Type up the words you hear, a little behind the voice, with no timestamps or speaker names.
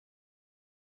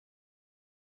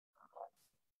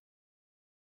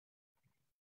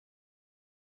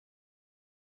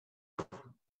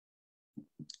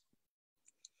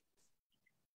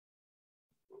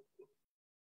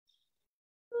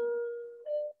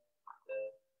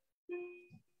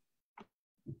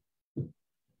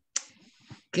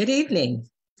Good evening.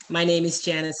 My name is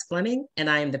Janice Fleming, and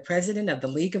I am the president of the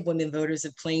League of Women Voters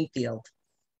of Plainfield.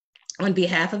 On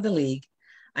behalf of the League,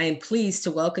 I am pleased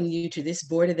to welcome you to this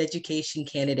Board of Education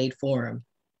Candidate Forum.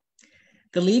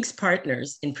 The League's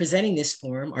partners in presenting this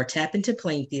forum are Tap Into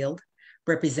Plainfield,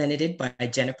 represented by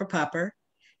Jennifer Popper,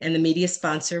 and the media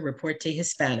sponsor, Reporte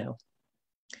Hispano.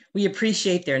 We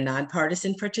appreciate their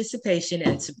nonpartisan participation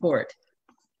and support.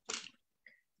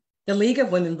 The League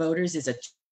of Women Voters is a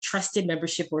trusted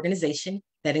membership organization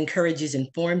that encourages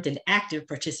informed and active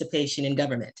participation in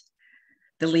government.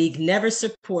 The League never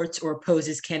supports or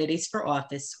opposes candidates for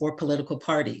office or political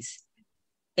parties.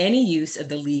 Any use of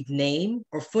the League name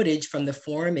or footage from the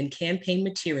forum in campaign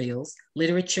materials,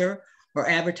 literature, or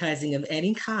advertising of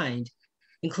any kind,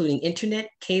 including internet,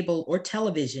 cable, or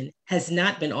television, has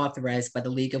not been authorized by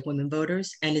the League of Women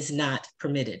Voters and is not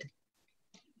permitted.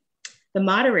 The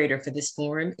moderator for this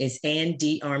forum is Ann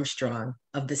D. Armstrong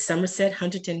of the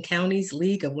Somerset-Huntington County's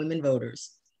League of Women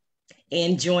Voters.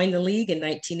 Ann joined the League in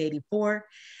 1984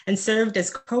 and served as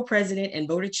co-president and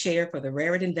voter chair for the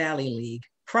Raritan Valley League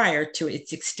prior to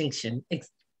its extinction.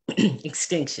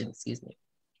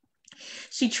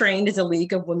 She trained as a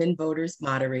League of Women Voters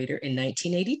moderator in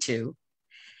 1982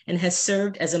 and has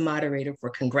served as a moderator for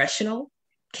congressional,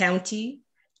 county,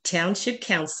 Township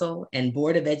Council, and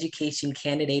Board of Education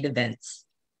candidate events.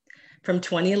 From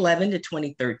 2011 to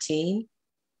 2013,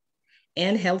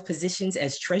 Ann held positions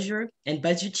as treasurer and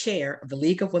budget chair of the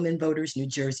League of Women Voters New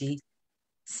Jersey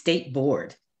State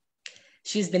Board.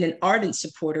 She has been an ardent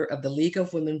supporter of the League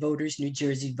of Women Voters New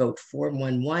Jersey Vote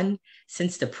 411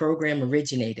 since the program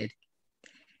originated.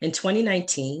 In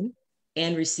 2019,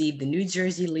 Ann received the New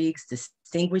Jersey League's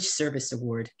Distinguished Service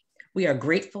Award. We are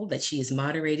grateful that she is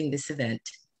moderating this event.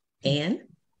 Ann?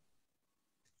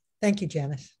 Thank you,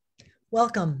 Janice.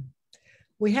 Welcome.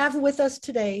 We have with us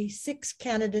today 6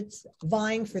 candidates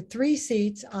vying for 3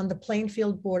 seats on the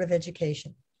Plainfield Board of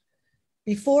Education.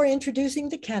 Before introducing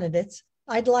the candidates,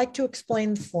 I'd like to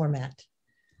explain the format.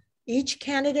 Each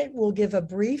candidate will give a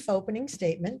brief opening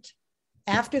statement.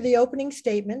 After the opening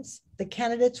statements, the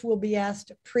candidates will be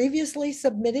asked previously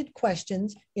submitted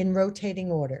questions in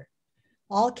rotating order.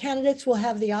 All candidates will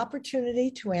have the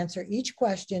opportunity to answer each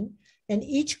question, and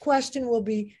each question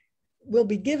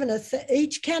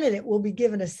each candidate will be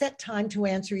given a set time to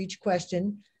answer each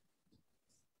question.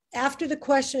 After the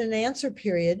question and answer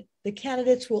period, the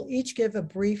candidates will each give a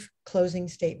brief closing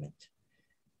statement.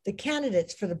 The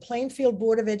candidates for the Plainfield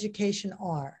Board of Education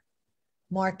are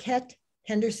Marquette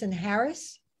Henderson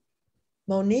Harris,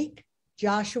 Monique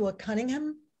Joshua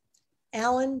Cunningham,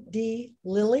 Alan D.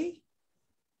 Lilly,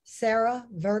 Sarah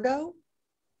Virgo,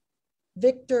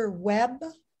 Victor Webb,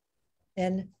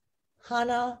 and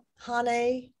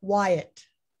Hane Wyatt.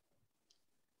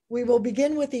 We will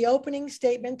begin with the opening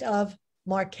statement of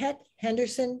Marquette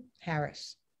Henderson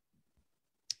Harris.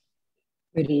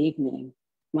 Good evening.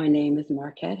 My name is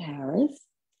Marquette Harris,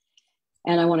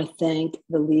 and I want to thank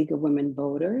the League of Women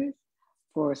Voters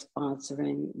for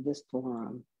sponsoring this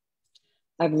forum.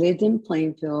 I've lived in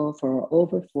Plainfield for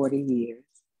over 40 years.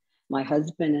 My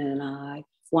husband and I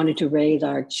wanted to raise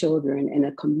our children in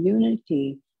a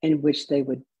community in which they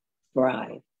would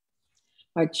thrive.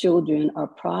 Our children are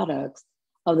products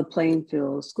of the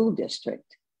Plainfield School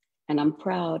District, and I'm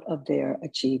proud of their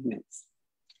achievements.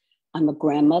 I'm a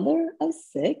grandmother of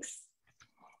 6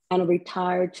 and a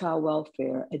retired child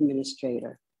welfare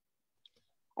administrator.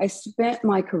 I spent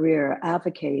my career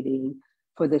advocating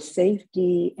for the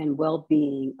safety and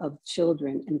well-being of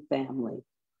children and family.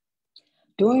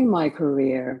 During my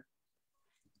career,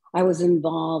 I was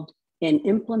involved in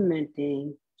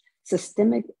implementing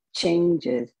systemic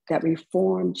changes that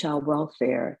reformed child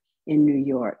welfare in New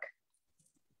York.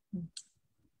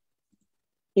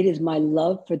 It is my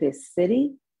love for this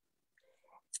city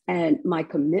and my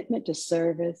commitment to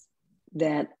service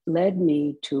that led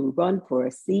me to run for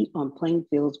a seat on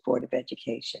Plainfield's Board of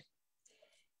Education.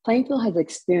 Plainfield has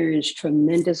experienced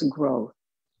tremendous growth,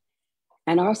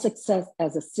 and our success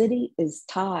as a city is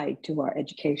tied to our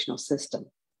educational system.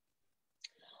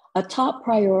 A top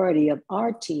priority of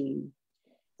our team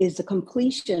is the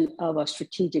completion of a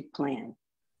strategic plan.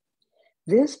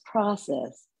 This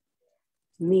process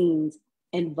means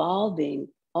involving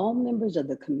all members of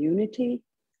the community,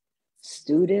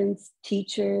 students,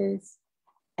 teachers,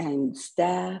 and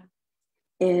staff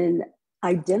in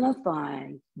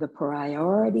identifying the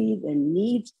priorities and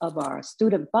needs of our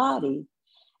student body,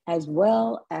 as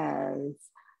well as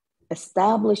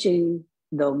establishing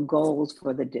the goals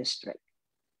for the district.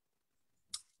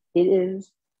 It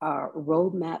is our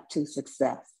roadmap to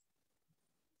success.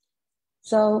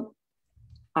 So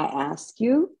I ask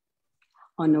you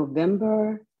on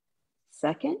November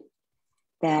 2nd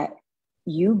that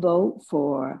you vote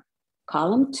for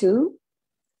column 2,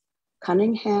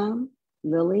 Cunningham,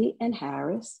 Lilly, and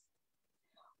Harris.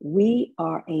 We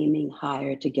are aiming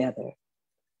higher together.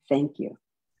 Thank you.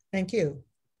 Thank you.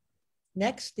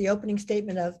 Next, the opening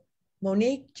statement of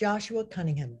Monique Joshua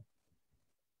Cunningham.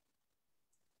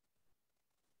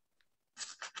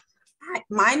 Hi,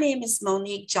 my name is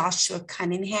Monique Joshua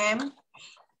Cunningham.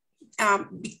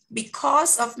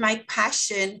 Because of my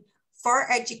passion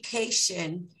for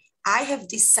education, I have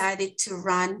decided to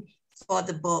run for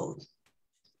the board.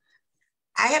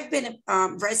 I have been a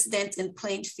resident in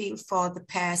Plainfield for the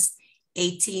past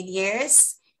 18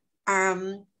 years.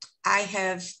 I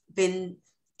have been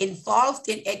involved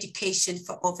in education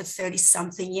for over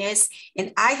 30-something years,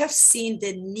 and I have seen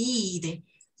the need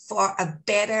for a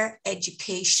better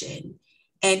education.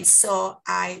 And so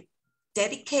I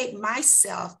dedicate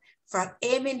myself for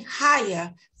aiming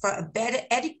higher for a better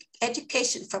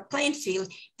education for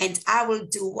Plainfield, and I will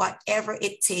do whatever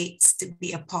it takes to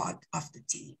be a part of the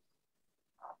team.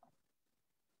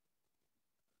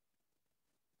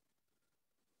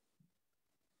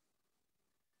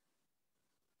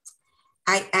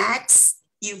 I ask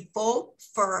you vote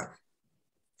for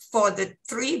the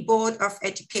 3 Board of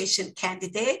Education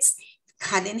candidates,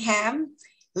 Cunningham,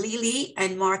 Lilly,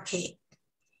 and Marquette.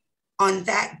 On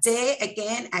that day,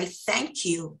 again, I thank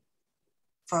you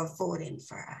for voting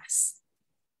for us.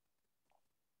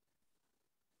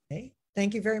 Okay,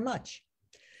 thank you very much.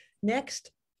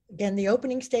 Next, again, the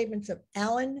opening statements of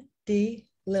Alan D.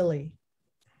 Lilly.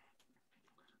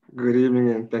 Good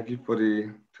evening, and thank you for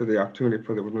the opportunity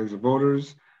for the Women League of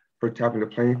Voters for tapping the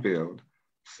playing field.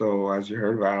 So as you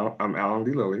heard, I'm Alan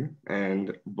D. Lilly,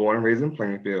 and born and raised in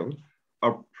Plainfield,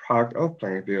 a product of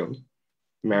Plainfield,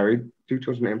 married, 2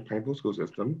 children in Plainfield school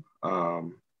system.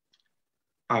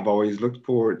 I've always looked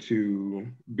forward to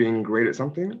being great at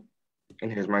something,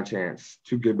 and here's my chance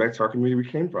to give back to our community we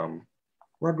came from,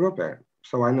 where I grew up at.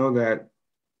 So I know that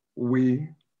we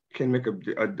can make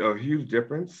a huge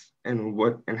difference in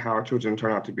what and how our children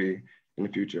turn out to be in the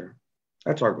future.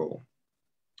 That's our goal.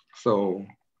 So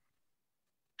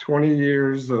 20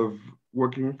 years of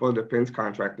working for a defense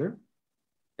contractor,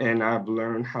 and I've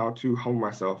learned how to humble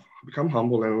myself, become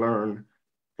humble and learn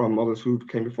from others who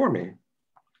came before me.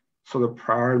 So the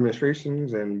prior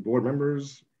administrations and board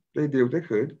members, they did what they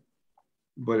could,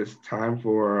 but it's time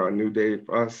for a new day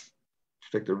for us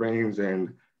to take the reins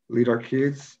and lead our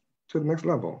kids to the next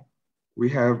level. We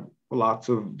have lots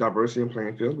of diversity in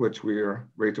Plainfield, which we are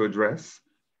ready to address,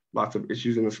 lots of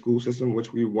issues in the school system,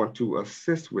 which we want to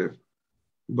assist with.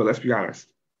 But let's be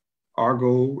honest, our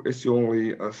goal is to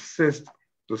only assist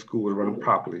the school to run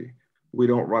properly. We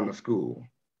don't run the school.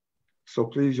 So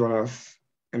please join us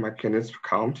in my candidates for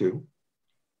column 2,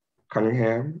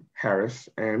 Cunningham, Harris,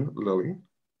 and Lilly.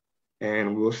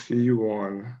 And we'll see you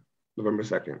on November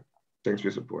 2nd. Thanks for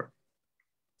your support.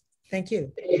 Thank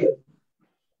you.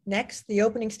 Next, the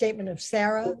opening statement of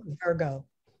Sarah Virgo.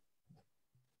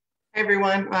 Hi,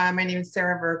 everyone. My name is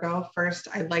Sarah Virgo. First,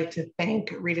 I'd like to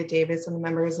thank Rita Davis and the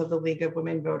members of the League of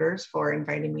Women Voters for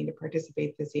inviting me to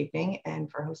participate this evening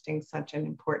and for hosting such an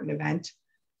important event.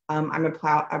 I'm a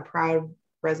proud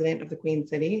resident of the Queen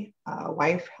City, a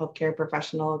wife, healthcare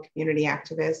professional, community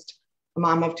activist, a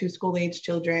mom of 2 school-age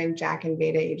children, Jack and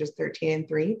Veda, ages 13 and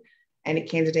 3, and a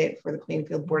candidate for the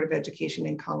Plainfield Board of Education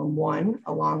in column 1,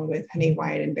 along with Henny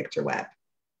Wyatt and Victor Webb.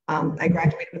 I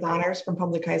graduated with honors from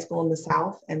public high school in the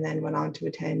South and then went on to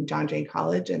attend John Jay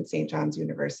College and St. John's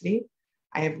University.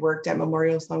 I have worked at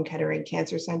Memorial Sloan Kettering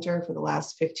Cancer Center for the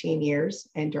last 15 years.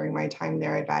 And during my time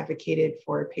there, I've advocated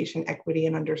for patient equity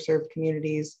in underserved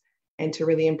communities and to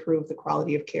really improve the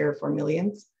quality of care for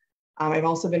millions. I've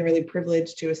also been really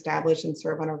privileged to establish and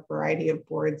serve on a variety of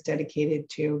boards dedicated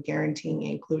to guaranteeing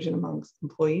inclusion amongst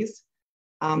employees.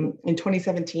 In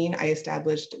 2017, I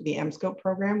established the MScope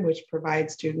program, which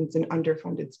provides students in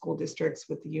underfunded school districts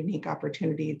with the unique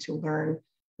opportunity to learn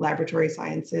laboratory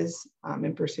sciences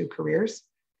and pursue careers.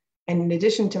 And in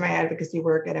addition to my advocacy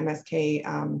work at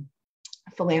MSK,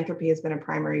 philanthropy has been a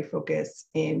primary focus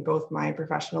in both my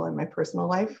professional and my personal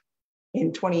life.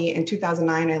 In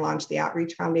 2009, I launched the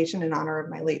Outreach Foundation in honor of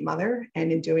my late mother,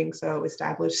 and in doing so,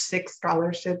 established 6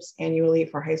 scholarships annually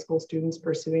for high school students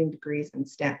pursuing degrees in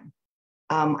STEM.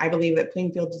 I believe that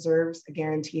Plainfield deserves a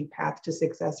guaranteed path to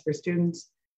success for students,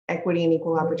 equity and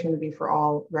equal opportunity for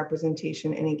all,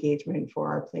 representation and engagement for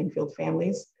our Plainfield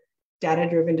families,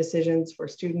 data-driven decisions for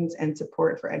students, and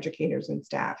support for educators and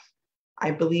staff.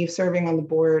 I believe serving on the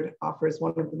board offers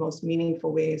one of the most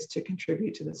meaningful ways to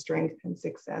contribute to the strength and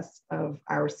success of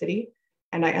our city.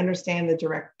 and I understand the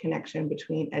direct connection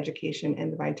between education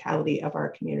and the vitality of our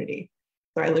community.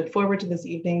 So I look forward to this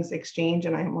evening's exchange,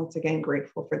 and I am once again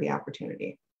grateful for the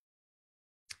opportunity.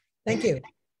 Thank you.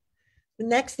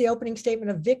 Next, the opening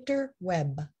statement of Victor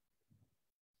Webb.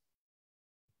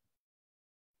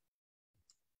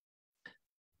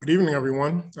 Good evening,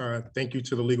 everyone. Thank you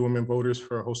to the League of Women Voters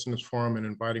for hosting this forum and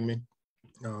inviting me.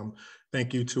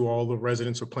 Thank you to all the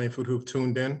residents of Plainfield who've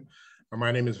tuned in.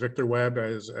 My name is Victor Webb.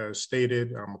 As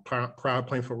stated, I'm a proud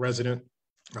Plainfield resident.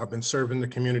 I've been serving the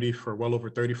community for well over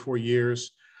 34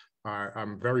 years.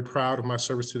 I'm very proud of my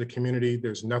service to the community.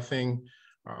 There's nothing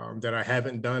that I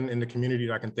haven't done in the community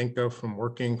that I can think of, from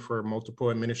working for multiple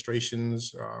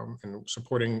administrations and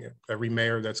supporting every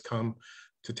mayor that's come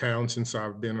to town since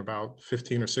I've been about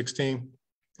 15 or 16.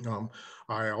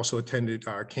 I also attended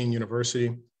Kane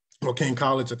University, or Kane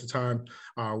College at the time,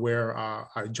 where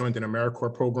I joined an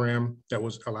AmeriCorps program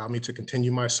that allowed me to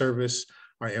continue my service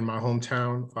in my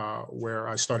hometown, where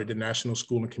I started the National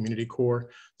School and Community Corps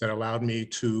that allowed me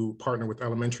to partner with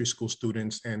elementary school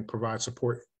students and provide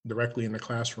support directly in the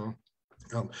classroom.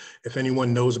 If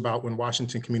anyone knows about when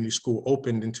Washington Community School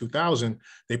opened in 2000,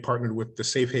 they partnered with the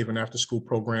Safe Haven After School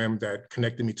program that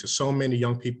connected me to so many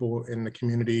young people in the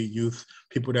community, youth,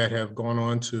 people that have gone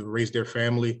on to raise their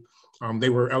family. They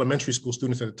were elementary school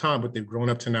students at the time, but they've grown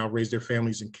up to now raise their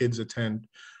families, and kids attend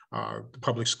the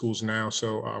public schools now.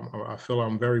 So I feel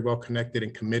I'm very well connected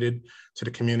and committed to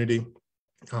the community.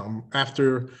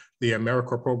 After the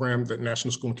AmeriCorps program, the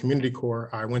National School and Community Corps,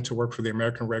 I went to work for the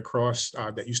American Red Cross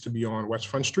that used to be on West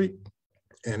Front Street.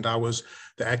 And I was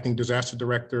the acting disaster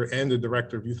director and the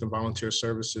director of youth and volunteer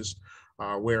services,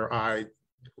 where I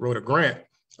wrote a grant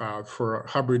for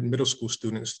Hubbard Middle School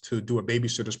students to do a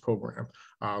babysitters program.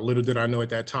 Little did I know at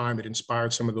that time, it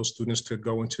inspired some of those students to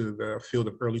go into the field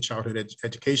of early childhood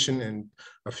education, and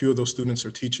a few of those students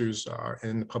are teachers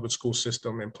in the public school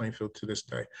system in Plainfield to this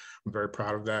day. I'm very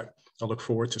proud of that. I look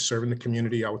forward to serving the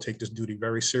community. I will take this duty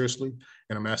very seriously,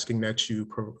 and I'm asking that you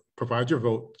provide your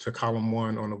vote to column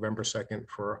 1 on November 2nd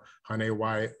for Hane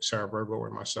Wyatt, Sarah Virgo,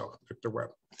 and myself, Victor Webb.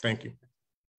 Thank you.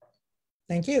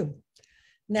 Thank you.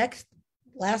 Next,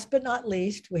 last but not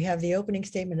least, we have the opening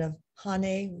statement of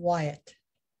Hane Wyatt.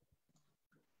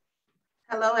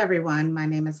 Hello, everyone. My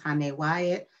name is Hane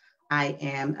Wyatt. I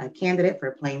am a candidate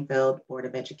for Plainfield Board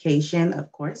of Education,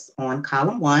 of course, on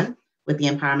column 1 with the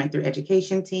Empowerment Through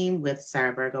Education team with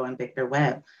Sarah Virgo and Victor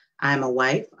Webb. I'm a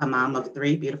wife, a mom of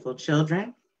 3 beautiful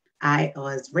children. I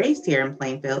was raised here in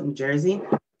Plainfield, New Jersey.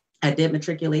 I did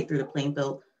matriculate through the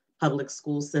Plainfield public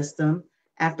school system.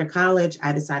 After college,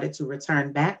 I decided to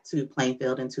return back to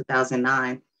Plainfield in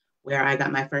 2009, where I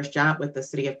got my first job with the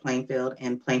City of Plainfield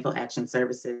and Plainfield Action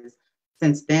Services.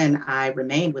 Since then, I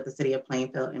remained with the City of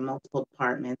Plainfield in multiple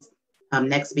departments,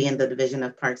 next being the Division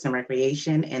of Parks and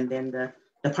Recreation, and then the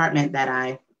department that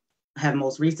I have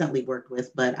most recently worked with,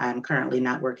 but I'm currently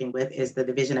not working with, is the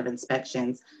Division of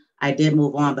Inspections. I did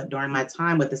move on, but during my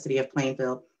time with the City of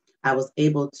Plainfield, I was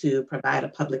able to provide a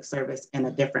public service in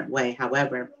a different way.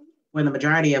 However, for the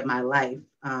majority of my life,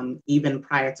 even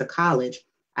prior to college,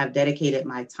 I've dedicated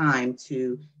my time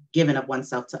to giving of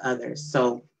oneself to others.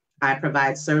 So I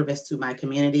provide service to my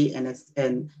community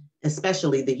and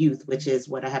especially the youth, which is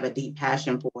what I have a deep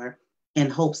passion for, in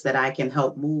hopes that I can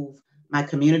help move my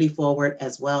community forward,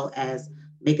 as well as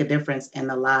make a difference in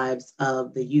the lives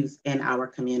of the youth in our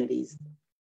communities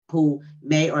who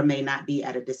may or may not be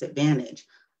at a disadvantage.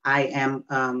 I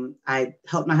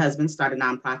helped my husband start a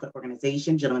nonprofit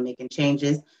organization, Gentlemen Making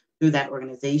Changes. Through that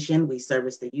organization, we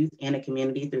service the youth and the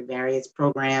community through various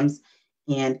programs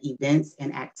and events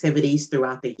and activities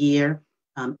throughout the year,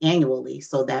 annually,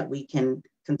 so that we can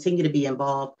continue to be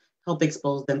involved, help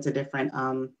expose them to different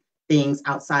things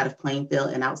outside of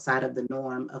Plainfield and outside of the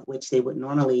norm of which they would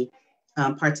normally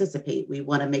participate. We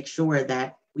want to make sure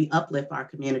that we uplift our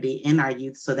community and our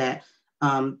youth so that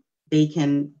they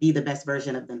can be the best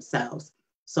version of themselves.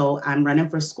 So I'm running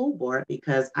for school board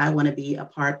because I want to be a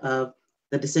part of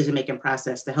the decision-making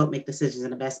process to help make decisions in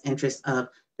the best interest of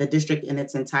the district in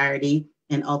its entirety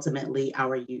and ultimately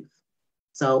our youth.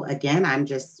 So again, I'm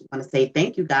just want to say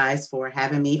thank you guys for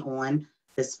having me on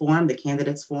this forum, the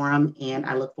Candidates Forum, and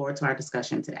I look forward to our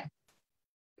discussion today.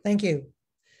 Thank you.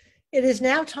 It is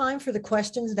now time for the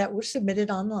questions that were submitted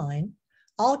online.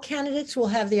 All candidates will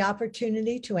have the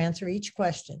opportunity to answer each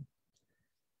question.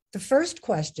 The first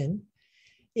question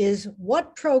is,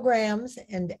 what programs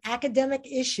and academic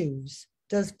issues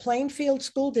does Plainfield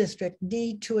School District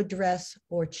need to address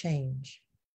or change?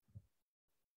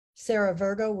 Sarah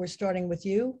Virgo, we're starting with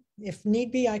you. If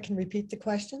need be, I can repeat the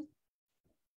question.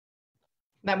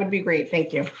 That would be great.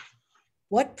 Thank you.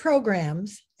 What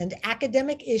programs and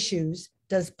academic issues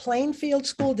does Plainfield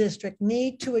School District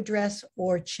need to address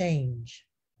or change?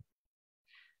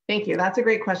 Thank you. That's a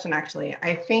great question, actually.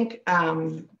 I think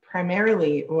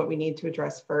primarily what we need to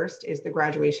address first is the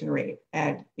graduation rate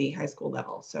at the high school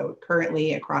level. So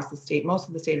currently across the state, most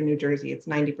of the state of New Jersey, it's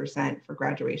 90% for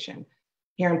graduation.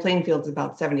 Here in Plainfield, it's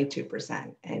about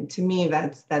 72%. And to me,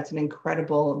 that's an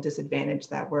incredible disadvantage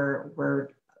that we're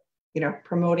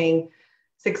promoting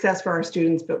success for our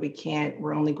students, but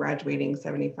we're only graduating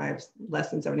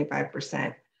less than 75%.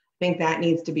 I think that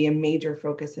needs to be a major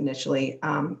focus initially.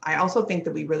 I also think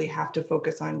that we really have to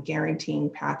focus on guaranteeing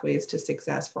pathways to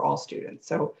success for all students.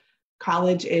 So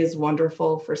college is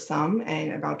wonderful for some,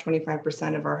 and about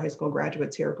 25% of our high school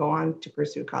graduates here go on to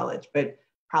pursue college, but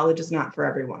college is not for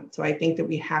everyone. So I think that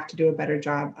we have to do a better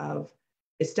job of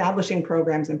establishing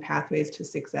programs and pathways to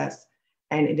success.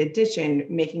 And in addition,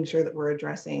 making sure that we're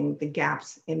addressing the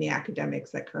gaps in the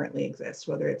academics that currently exist,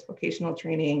 whether it's vocational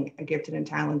training, gifted and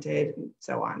talented, and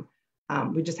so on.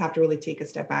 We just have to really take a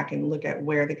step back and look at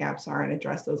where the gaps are and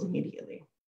address those immediately.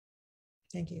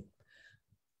 Thank you.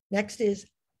 Next is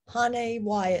Hane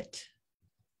Wyatt.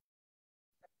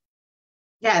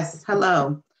 Yes,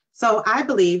 hello. So I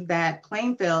believe that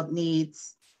Plainfield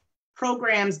needs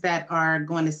programs that are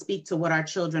going to speak to what our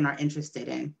children are interested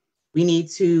in. We need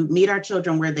to meet our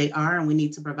children where they are, and we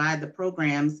need to provide the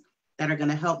programs that are going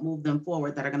to help move them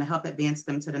forward, that are going to help advance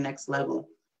them to the next level.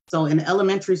 So in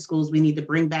elementary schools, we need to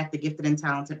bring back the gifted and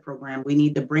talented program. We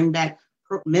need to bring back,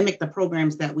 mimic the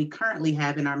programs that we currently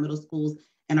have in our middle schools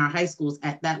and our high schools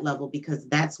at that level, because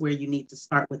that's where you need to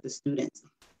start with the students.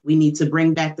 We need to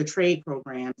bring back the trade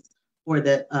programs for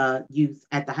the youth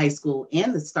at the high school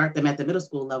and to start them at the middle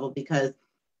school level, because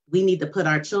we need to put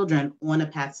our children on a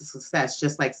path to success.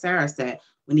 Just like Sarah said,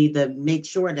 we need to make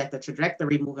sure that the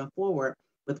trajectory moving forward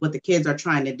with what the kids are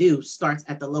trying to do starts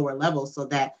at the lower level so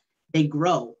that they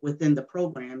grow within the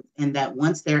program, and that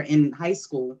once they're in high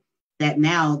school, that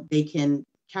now they can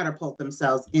catapult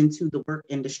themselves into the work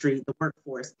industry, the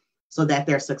workforce, so that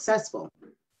they're successful.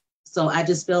 So I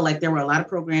just feel like there were a lot of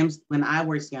programs when I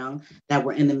was young that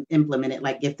were implemented,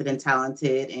 like Gifted and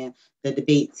Talented and the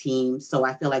debate team. So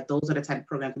I feel like those are the type of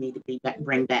programs we need to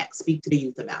bring back, speak to the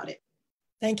youth about it.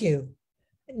 Thank you.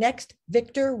 Next,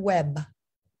 Victor Webb.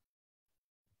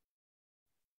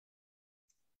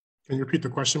 Can you repeat the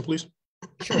question, please?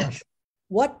 Sure.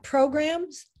 What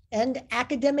programs and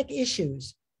academic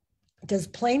issues does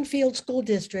Plainfield School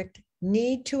District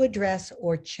need to address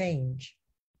or change?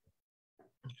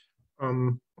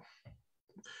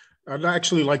 I'd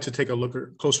actually like to take a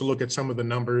closer look at some of the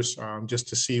numbers just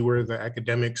to see where the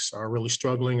academics are really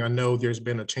struggling. I know there's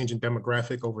been a change in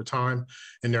demographic over time,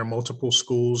 and there are multiple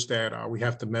schools that we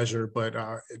have to measure, but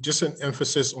just an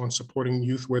emphasis on supporting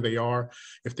youth where they are.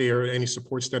 If there are any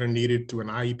supports that are needed through an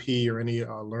IEP or any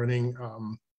learning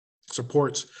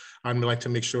supports, I'd like to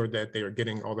make sure that they are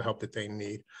getting all the help that they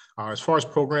need. As far as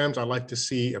programs, I'd like to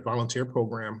see a volunteer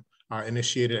program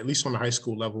initiated at least on the high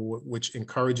school level, which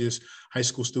encourages high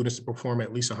school students to perform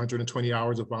at least 120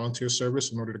 hours of volunteer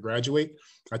service in order to graduate.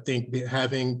 I think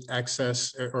having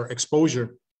access or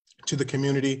exposure to the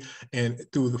community and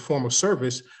through the form of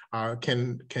service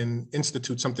can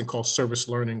institute something called service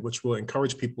learning, which will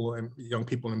encourage people and young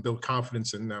people and build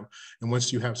confidence in them. And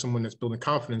once you have someone that's building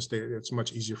confidence, it's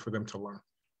much easier for them to learn.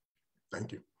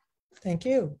 Thank you. Thank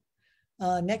you.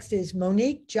 Next is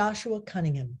Monique Joshua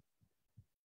Cunningham.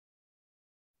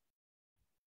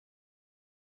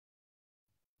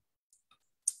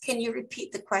 Can you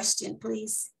repeat the question,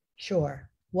 please?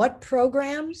 Sure. What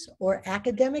programs or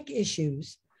academic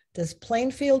issues does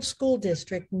Plainfield School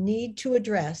District need to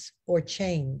address or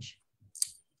change?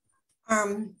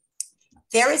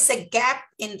 There is a gap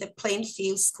in the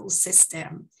Plainfield school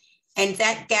system, and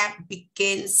that gap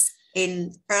begins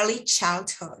in early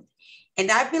childhood.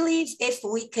 And I believe if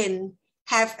we can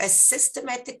have a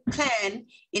systematic plan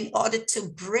in order to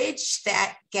bridge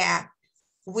that gap,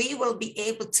 we will be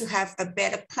able to have a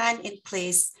better plan in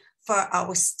place for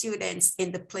our students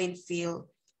in the Plainfield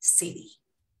city.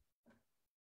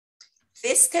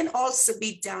 This can also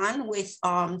be done with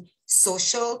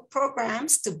social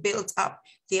programs to build up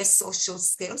their social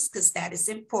skills, because that is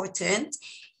important.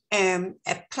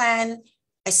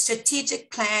 A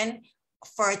strategic plan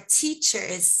for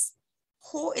teachers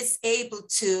who is able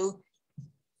to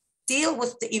deal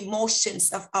with the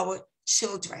emotions of our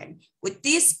children. With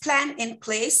this plan in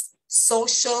place,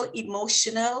 social,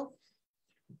 emotional,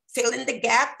 fill in the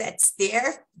gap that's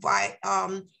there by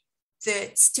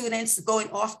the students going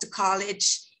off to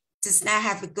college does not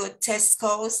have a good test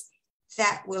scores,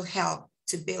 that will help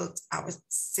to build our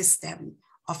system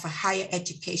of a higher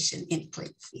education in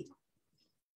Plainfield.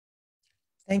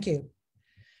 Thank you.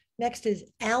 Next is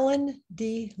Alan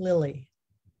D. Lilly.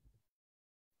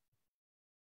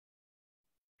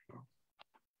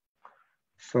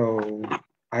 So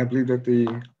I believe that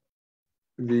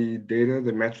the data,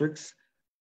 the metrics,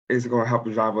 is going to help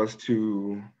drive us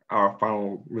to our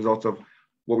final results of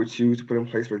what we choose to put in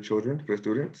place for children, for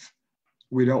students.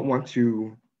 I don't want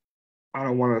to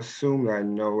assume that I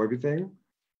know everything.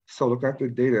 So look at the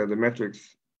data, the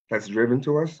metrics that's driven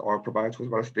to us or provided to us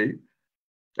by the state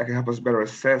that can help us better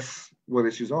assess what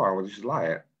issues are, what issues lie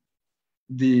at.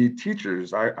 The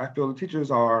teachers, I feel the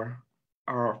teachers are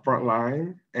our front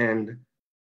line, and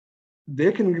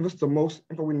they can give us the most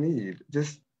info we need.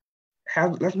 Just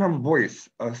let them have a voice,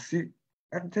 a seat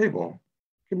at the table.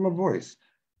 Give them a voice.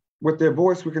 With their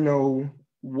voice, we can know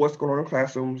what's going on in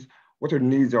classrooms, what their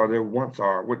needs are, their wants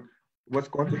are, what's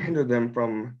going to hinder them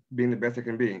from being the best they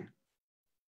can be.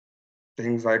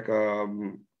 Things like a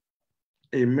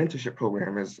mentorship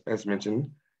program, as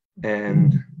mentioned,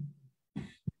 and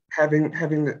having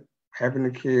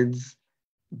the kids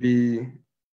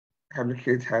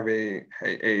have a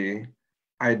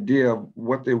idea of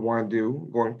what they want to do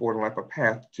going forward in life, a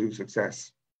path to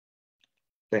success.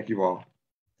 Thank you all.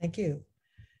 Thank you.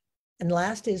 And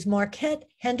last is Marquette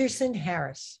Henderson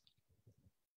Harris.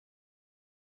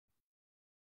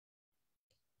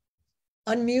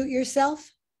 Unmute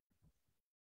yourself.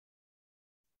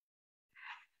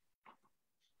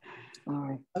 All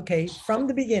right. Okay, from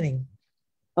the beginning.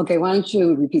 Okay, why don't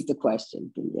you repeat the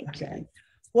question? Okay.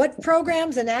 What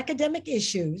programs and academic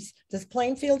issues does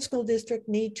Plainfield School District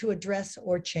need to address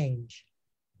or change?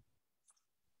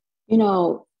 You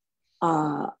know,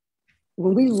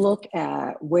 when we look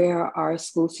at where our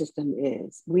school system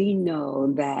is, we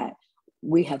know that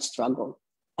we have struggled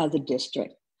as a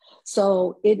district.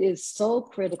 So it is so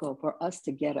critical for us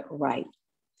to get it right.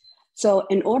 So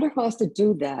in order for us to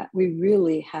do that, we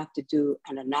really have to do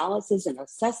an analysis and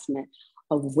assessment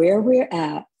of where we're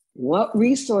at, what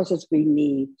resources we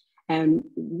need, and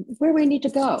where we need to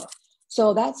go.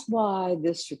 So that's why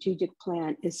this strategic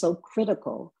plan is so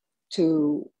critical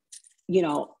to,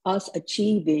 us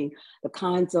achieving the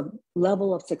kinds of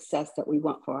level of success that we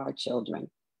want for our children.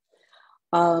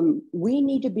 We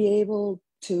need to be able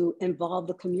to involve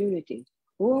the community.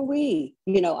 Who are we?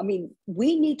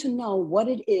 We need to know what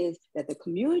it is that the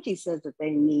community says that they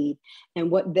need and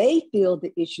what they feel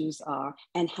the issues are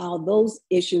and how those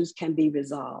issues can be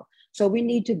resolved. So we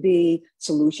need to be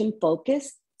solution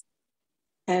focused,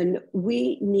 and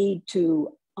we need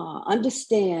to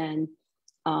understand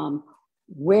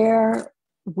where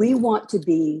we want to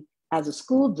be as a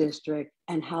school district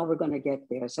and how we're going to get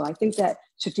there. So I think that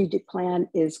strategic plan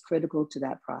is critical to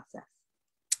that process.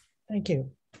 Thank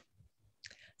you.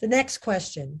 The next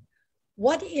question,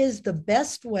 what is the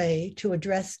best way to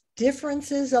address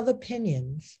differences of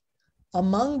opinions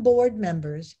among board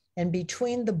members and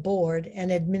between the board and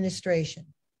administration?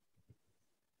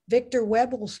 Victor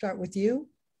Webb, we'll start with you.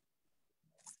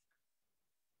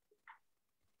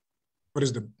 What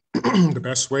is the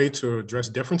best way to address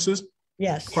differences?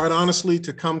 Yes. Quite honestly,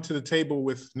 to come to the table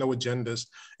with no agendas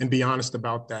and be honest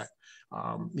about that.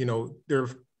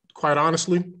 Quite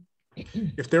honestly,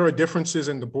 if there are differences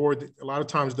in the board, a lot of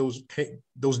times those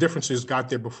differences got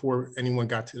there before anyone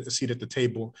got to a seat at the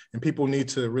table, and people need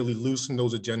to really loosen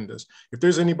those agendas. If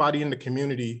there's anybody in the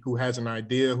community who has an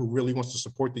idea, who really wants to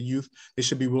support the youth, they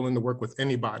should be willing to work with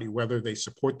anybody, whether they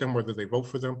support them, whether they vote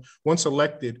for them. Once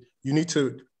elected, you need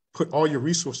to put all your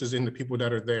resources in the people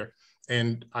that are there.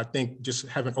 And I think just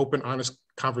having open, honest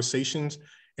conversations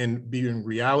and being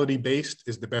reality-based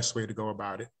is the best way to go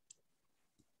about it.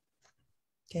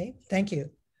 Okay, thank you.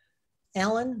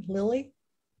 Alan, Lilly?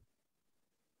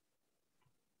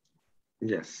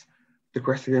 Yes. The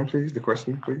question again, please. The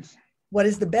question, please. What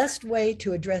is the best way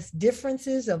to address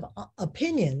differences of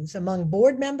opinions among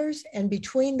board members and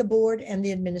between the board and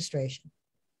the administration?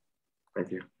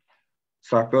 Thank you.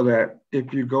 So I feel that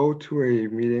if you go to a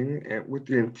meeting and with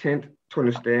the intent to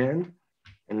understand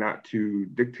and not to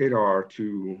dictate or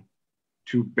to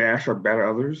bash or batter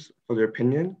others for their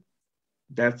opinion,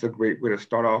 that's a great way to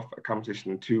start off a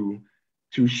conversation, to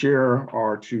share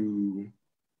or to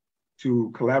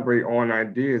collaborate on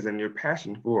ideas and your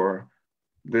passion for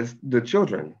the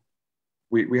children.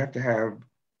 We have to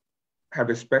have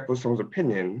respect for someone's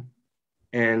opinion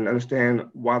and understand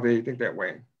why they think that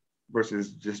way versus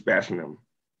just bashing them.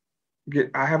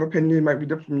 I have an opinion, it might be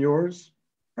different from yours.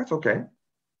 That's okay.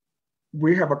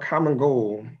 We have a common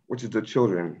goal, which is the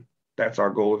children. That's our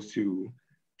goal, is to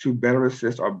better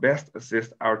assist or best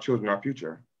assist our children, our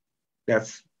future.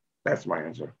 That's my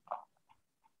answer.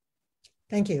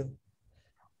 Thank you.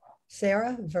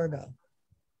 Sarah Virgo.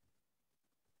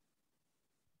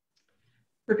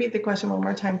 Repeat the question one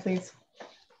more time, please.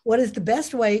 What is the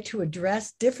best way to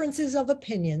address differences of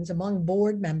opinions among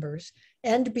board members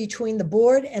and between the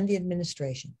board and the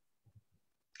administration?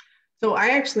 So I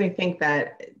actually think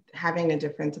that having a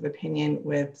difference of opinion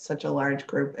with such a large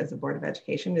group as a Board of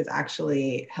Education is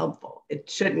actually helpful. It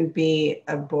shouldn't be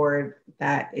a board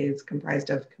that is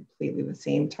comprised of completely the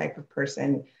same type of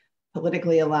person,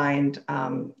 politically aligned.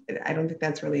 I don't think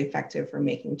that's really effective for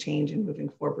making change and moving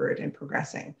forward and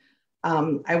progressing.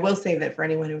 I will say that for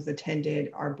anyone who's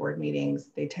attended our board meetings,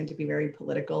 they tend to be very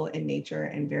political in nature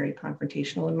and very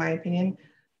confrontational, in my opinion.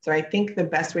 So I think the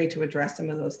best way to address some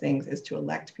of those things is to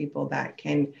elect people that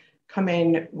can come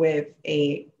in with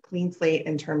a clean slate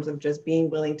in terms of just being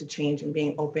willing to change and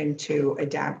being open to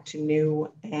adapt to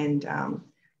new and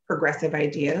progressive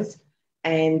ideas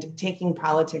and taking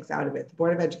politics out of it. The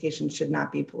Board of Education should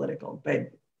not be political,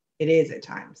 but it is at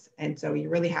times. And so you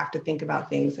really have to think about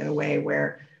things in a way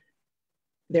where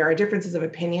there are differences of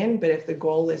opinion, but if the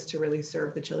goal is to really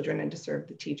serve the children and to serve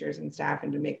the teachers and staff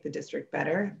and to make the district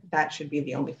better, that should be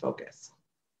the only focus.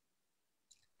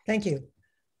 Thank you.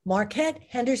 Marquette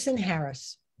Henderson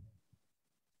Harris.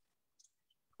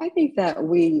 I think that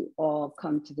we all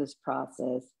come to this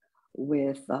process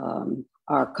with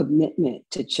our commitment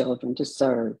to children to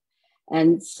serve.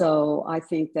 And so I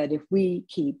think that if we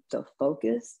keep the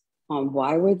focus on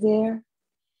why we're there,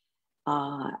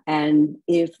 and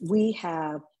if we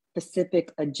have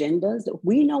specific agendas,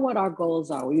 we know what our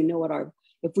goals are. We know what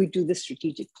if we do the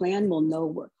strategic plan, we'll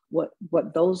know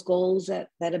what those goals that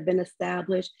have been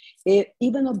established.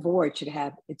 Even a board should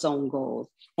have its own goals.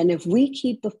 And if we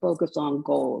keep the focus on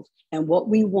goals and what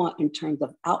we want in terms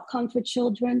of outcome for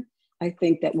children, I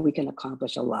think that we can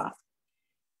accomplish a lot.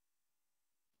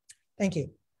 Thank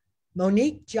you.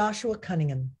 Monique Joshua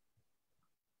Cunningham.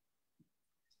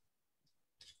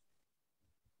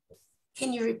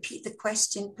 Can you repeat the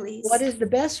question, please? What is the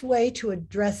best way to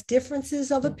address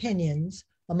differences of opinions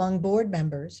among board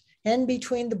members and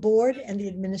between the board and the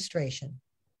administration?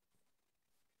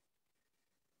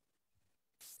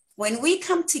 When we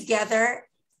come together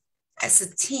as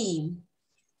a team,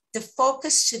 the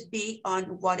focus should be on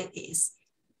what it is: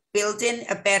 building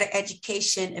a better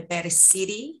education, a better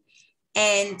city.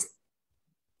 And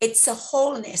it's a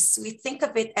wholeness. We think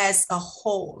of it as a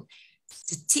whole.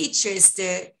 The teachers,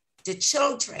 the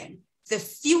children, the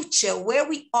future, where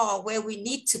we are, where we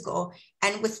need to go.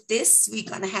 And with this, we're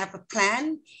going to have a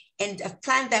plan, and a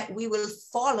plan that we will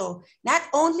follow, not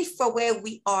only for where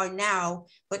we are now,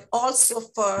 but also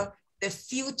for the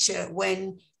future.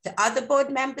 When the other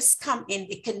board members come in,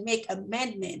 they can make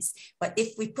amendments. But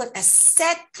if we put a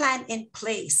set plan in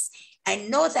place, I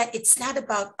know that it's not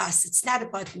about us, it's not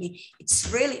about me,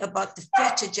 it's really about the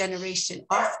future generation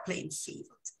of Plainfield.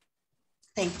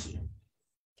 Thank you.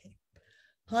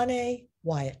 Hane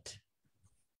Wyatt.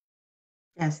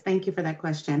 Yes, thank you for that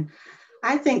question.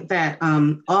 I think that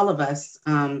all of us,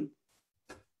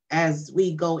 as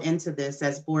we go into this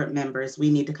as board members,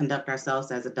 we need to conduct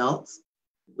ourselves as adults.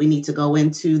 We need to go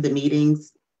into the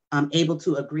meetings able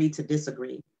to agree to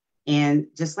disagree. And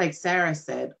just like Sarah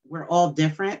said, we're all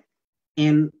different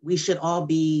and we should all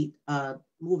be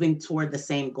moving toward the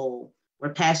same goal.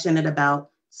 We're passionate about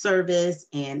service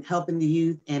and helping the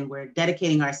youth, and we're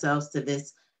dedicating ourselves to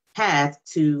this path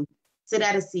to sit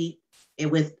at a seat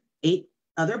with 8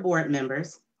 other board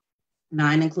members,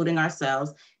 9 including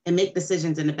ourselves, and make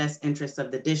decisions in the best interests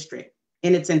of the district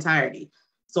in its entirety.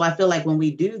 So I feel like when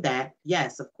we do that,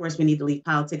 yes, of course, we need to leave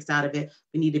politics out of it.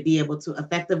 We need to be able to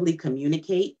effectively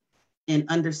communicate and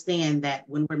understand that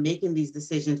when we're making these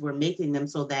decisions, we're making them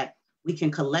so that we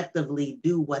can collectively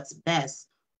do what's best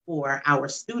for our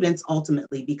students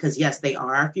ultimately, because yes, they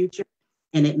are our future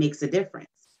and it makes a difference.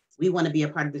 We want to be a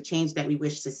part of the change that we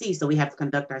wish to see, so we have to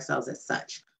conduct ourselves as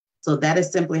such. So that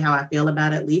is simply how I feel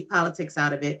about it. Leave politics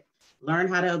out of it, learn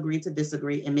how to agree to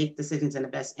disagree, and make decisions in the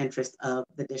best interest of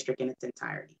the district in its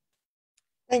entirety.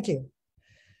 Thank you.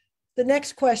 The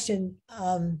next question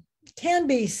can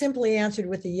be simply answered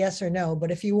with a yes or no, but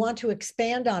if you want to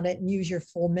expand on it and use your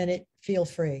full minute, feel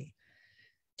free.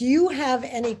 Do you have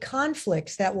any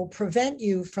conflicts that will prevent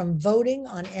you from voting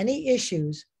on any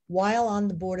issues while on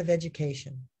the Board of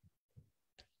Education?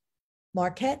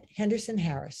 Marquette Henderson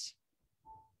Harris.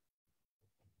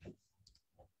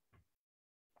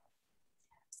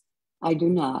 I do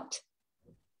not.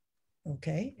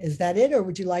 Okay, is that it, or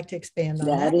would you like to expand on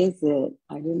that? That is it.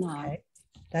 I do not. Okay,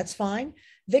 that's fine.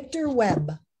 Victor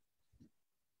Webb.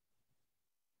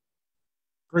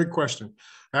 Great question.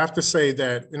 I have to say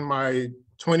that in my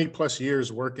 20 plus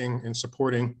years working and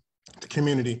supporting the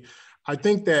community, I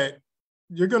think that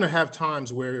you're going to have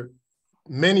times where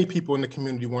many people in the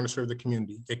community want to serve the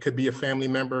community. It could be a family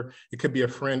member, it could be a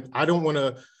friend. I don't want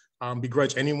to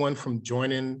begrudge anyone from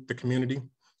joining the community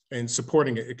and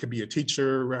supporting it. It could be a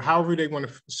teacher, however they want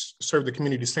to serve the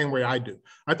community, the same way I do.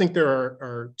 I think there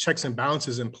are checks and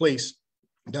balances in place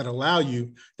that allow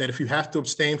you that if you have to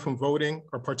abstain from voting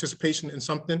or participation in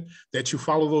something, that you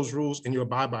follow those rules and you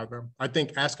abide by them. I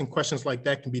think asking questions like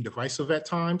that can be divisive at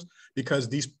times because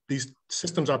these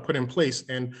systems are put in place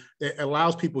and it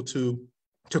allows people to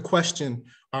question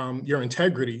your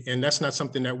integrity, and that's not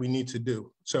something that we need to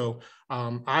do. So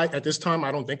at this time,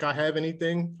 I don't think I have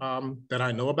anything that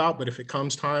I know about, but if it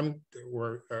comes time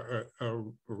or a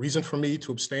reason for me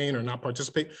to abstain or not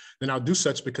participate, then I'll do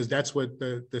such because that's what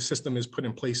the system is put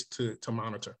in place to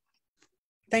monitor.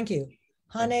 Thank you.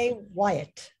 Hane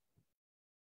Wyatt.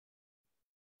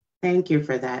 Thank you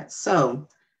for that. So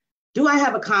do I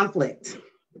have a conflict?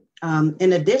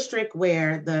 In a district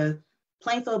where the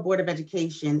Plainfield Board of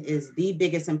Education is the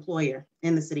biggest employer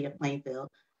in the city of Plainfield,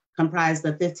 comprised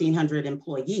of 1,500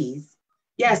 employees,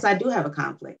 yes, I do have a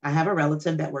conflict. I have a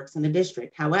relative that works in the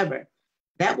district. However,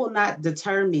 that will not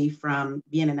deter me from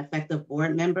being an effective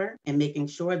board member and making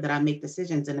sure that I make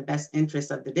decisions in the best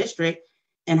interest of the district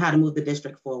and how to move the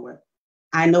district forward.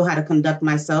 I know how to conduct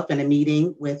myself in a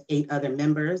meeting with 8 other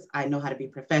members. I know how to be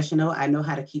professional. I know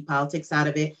how to keep politics out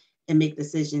of it and make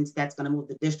decisions that's going to move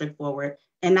the district forward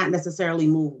and not necessarily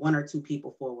move 1 or 2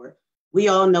 people forward. We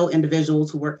all know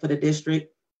individuals who work for the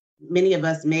district. Many of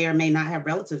us may or may not have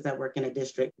relatives that work in a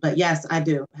district, but yes, I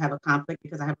do have a conflict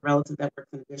because I have a relative that works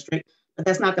in the district, but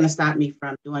that's not going to stop me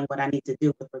from doing what I need to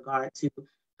do with regard to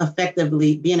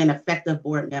effectively being an effective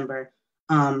board member,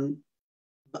 trying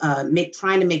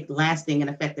to make lasting and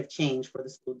effective change for the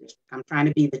school district. I'm trying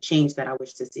to be the change that I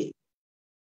wish to see.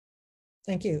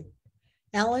 Thank you.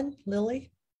 Alan, Lily?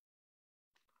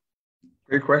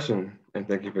 Great question, and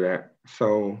thank you for that.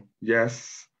 So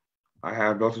yes, I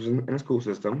have relatives in the school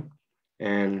system,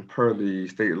 and per the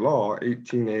state law,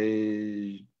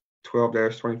 18A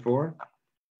 12-24,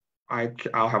 I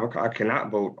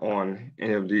cannot vote on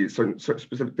any of these certain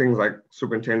specific things like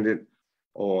superintendent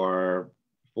or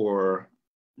for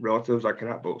relatives. I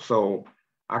cannot vote, so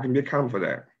I can be accountable for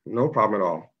that. No problem at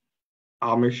all.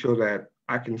 I'll make sure that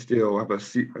I can still have a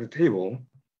seat at the table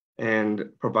and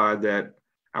provide that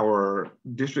our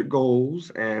district goals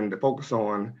and focus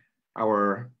on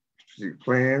our strategic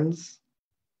plans,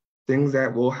 things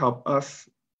that will help us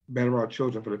better our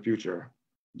children for the future.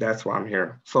 That's why I'm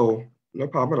here. So no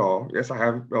problem at all. Yes, I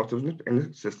have relatives in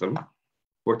the system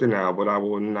working now, but I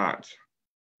will not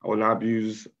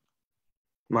abuse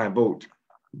my vote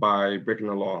by breaking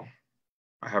the law.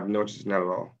 I have no interest in that at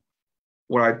all.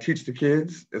 What I teach the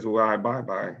kids is what I abide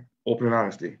by, open and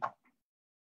honesty.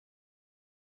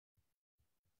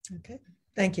 Okay,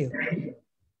 thank you.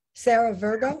 Sarah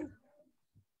Virgo?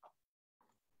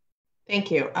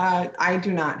 Thank you. I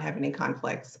do not have any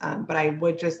conflicts, but I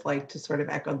would just like to sort of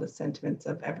echo the sentiments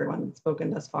of everyone that's spoken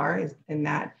thus far, in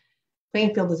that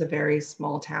Plainfield is a very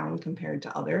small town compared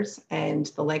to others, and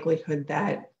the likelihood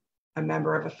that a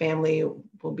member of a family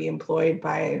will be employed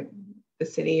by the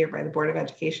city or by the Board of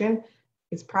Education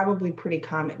is probably pretty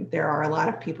common. There are a lot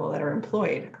of people that are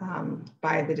employed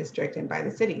by the district and by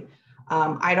the city.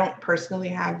 I don't personally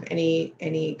have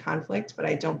any conflict, but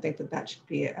I don't think that should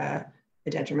be a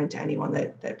detriment to anyone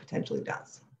that potentially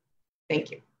does.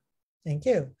 Thank you. Thank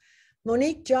you.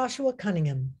 Monique Joshua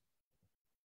Cunningham.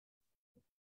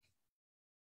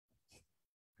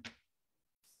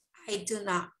 I do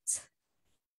not.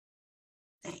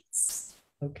 Thanks.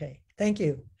 Okay, thank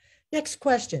you. Next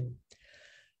question.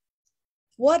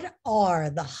 What are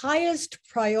the highest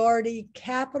priority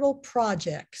capital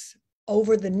projects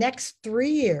over the next 3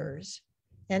 years,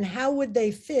 and how would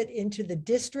they fit into the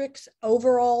district's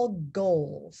overall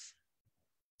goals?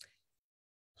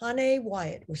 Hane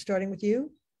Wyatt, we're starting with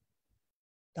you.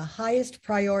 The highest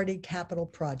priority capital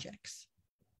projects.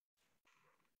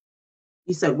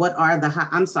 You said, what are the,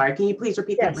 I'm sorry, can you please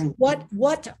repeat that?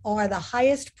 What are the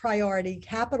highest priority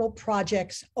capital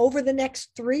projects over the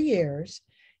next 3 years,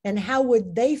 and how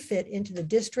would they fit into the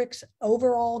district's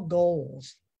overall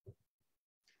goals?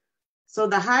 So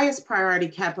the highest priority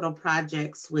capital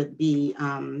projects would be,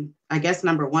 I guess,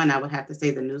 number one, I would have to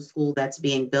say the new school that's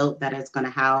being built that is going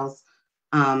to house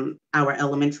our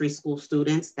elementary school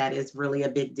students. That is really a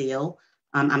big deal.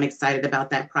 I'm excited about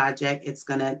that project. It's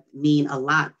going to mean a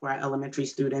lot for our elementary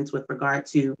students with regard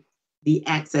to the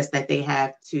access that they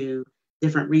have to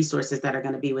different resources that are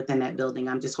going to be within that building.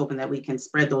 I'm just hoping that we can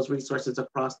spread those resources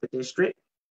across the district.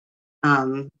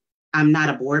 I'm not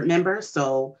a board member,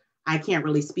 so I can't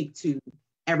really speak to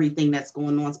everything that's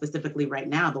going on specifically right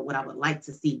now, but what I would like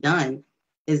to see done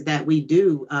is that we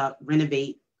do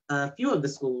renovate a few of the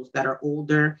schools that are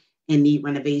older and need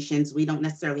renovations. We don't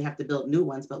necessarily have to build new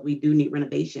ones, but we do need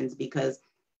renovations because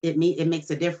it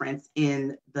makes a difference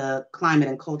in the climate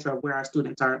and culture of where our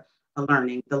students are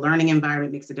learning. The learning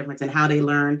environment makes a difference in how they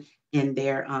learn and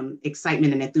their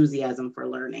excitement and enthusiasm for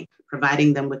learning.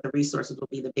 Providing them with the resources will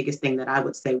be the biggest thing that I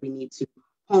would say we need to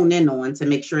hone in on to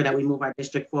make sure that we move our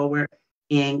district forward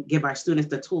and give our students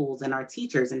the tools and our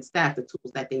teachers and staff the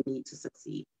tools that they need to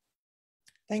succeed.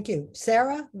 Thank you.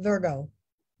 Sarah Virgo.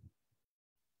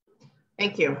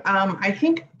 Thank you. I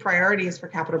think priorities for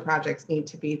capital projects need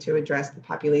to be to address the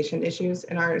population issues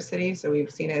in our city. So we've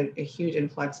seen a huge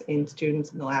influx in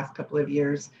students in the last couple of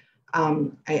years.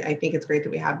 I think it's great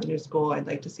that we have the new school. I'd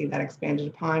like to see that expanded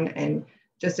upon. And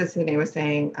just as Sine was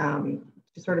saying,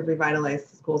 to sort of revitalize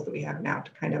the schools that we have now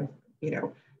to kind of,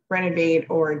 renovate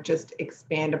or just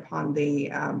expand upon the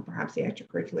perhaps the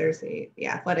extracurriculars, the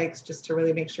athletics, just to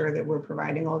really make sure that we're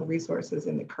providing all the resources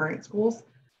in the current schools.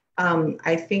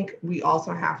 I think we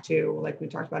also have to, like we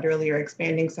talked about earlier,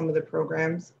 expanding some of the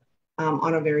programs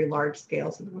on a very large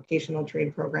scale. So the vocational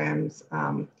trade programs,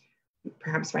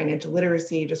 perhaps financial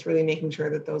literacy, just really making sure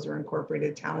that those are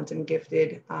incorporated, talented and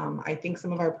gifted. I think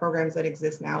some of our programs that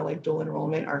exist now, like dual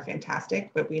enrollment, are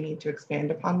fantastic, but we need to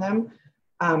expand upon them.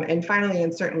 And finally,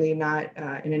 and certainly not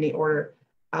in any order,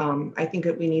 I think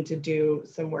that we need to do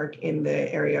some work in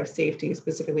the area of safety,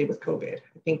 specifically with COVID.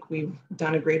 I think we've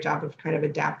done a great job of kind of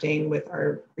adapting with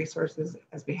our resources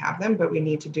as we have them, but we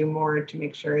need to do more to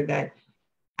make sure that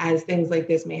as things like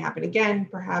this may happen again,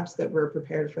 perhaps that we're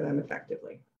prepared for them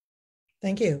effectively.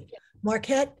 Thank you.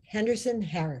 Marquette Henderson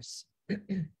Harris.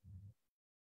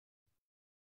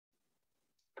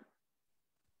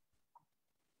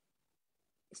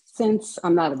 Since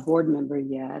I'm not a board member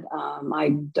yet, I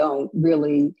don't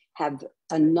really have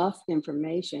enough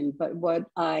information, but what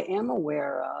I am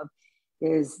aware of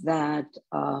is that,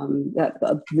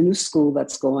 the new school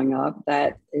that's going up,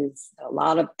 that is a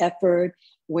lot of effort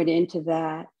went into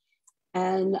that.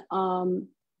 And,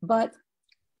 but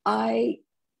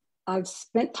I've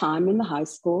spent time in the high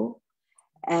school,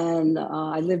 and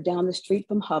I live down the street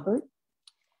from Hubbard.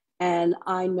 And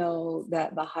I know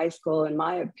that the high school, in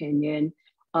my opinion,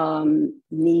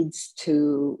 needs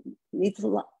a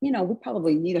lot, we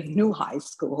probably need a new high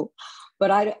school, but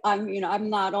I'm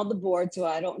not on the board, so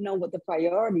I don't know what the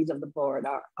priorities of the board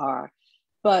are.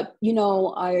 But,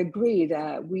 I agree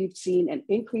that we've seen an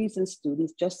increase in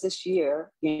students just this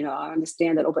year. I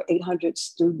understand that over 800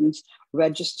 students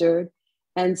registered.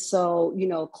 And so,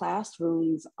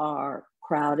 classrooms are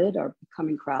crowded or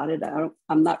becoming crowded.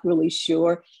 I'm not really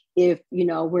sure if,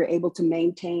 we're able to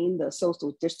maintain the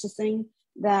social distancing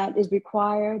that is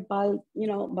required by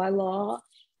law.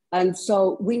 And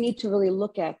so we need to really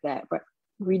look at that, but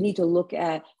we need to look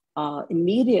at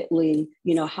immediately,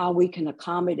 how we can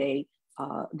accommodate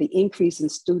the increase in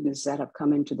students that have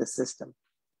come into the system.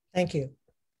 Thank you.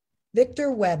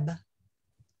 Victor Webb.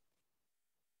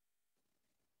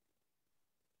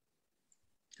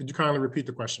 Could you kindly repeat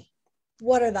the question?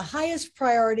 What are the highest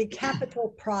priority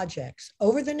capital projects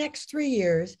over the next 3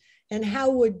 years, and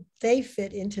how would they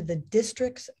fit into the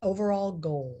district's overall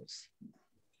goals?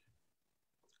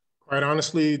 Quite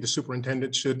honestly, the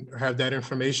superintendent should have that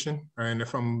information. And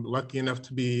if I'm lucky enough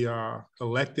to be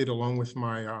elected along with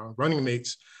my running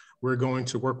mates, we're going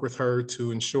to work with her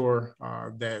to ensure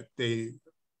that they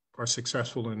are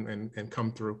successful and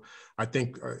come through. I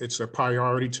think it's a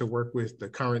priority to work with the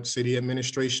current city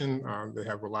administration. They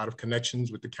have a lot of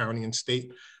connections with the county and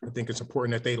state. I think it's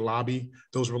important that they lobby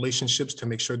those relationships to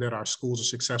make sure that our schools are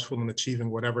successful in achieving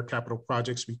whatever capital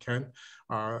projects we can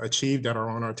achieve that are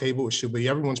on our table. It should be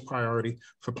everyone's priority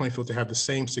for Plainfield to have the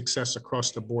same success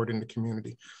across the board in the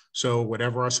community. So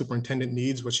whatever our superintendent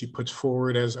needs, what she puts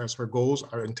forward as her goals,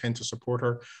 I intend to support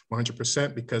her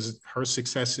 100% because her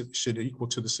success should equal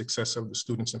to the success of the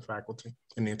students and faculty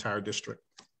in the entire district.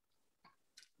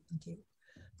 Thank you.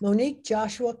 Monique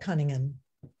Joshua Cunningham.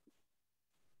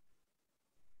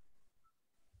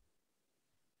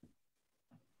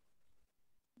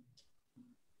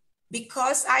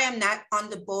 Because I am not on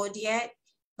the board yet,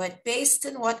 but based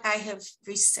on what I have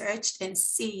researched and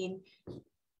seen,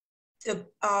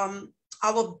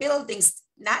 our buildings,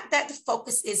 not that the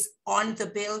focus is on the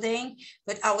building,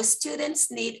 but our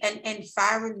students need an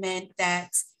environment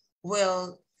that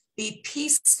will be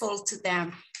peaceful to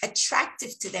them,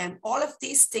 attractive to them. All of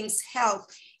these things help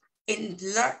in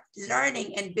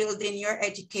learning and building your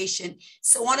education.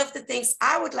 So one of the things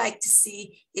I would like to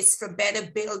see is for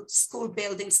better school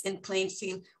buildings in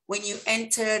Plainfield when you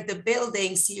enter the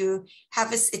buildings, you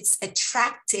have it's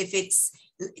attractive. It's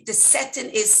the setting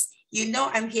is, you know,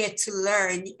 I'm here to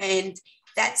learn. And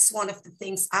that's one of the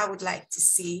things I would like to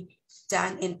see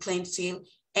done in Plainfield.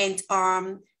 And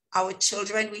our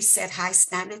children, we set high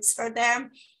standards for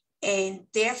them, and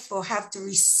therefore have the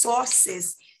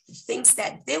resources, the things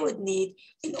that they would need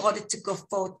in order to go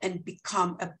forth and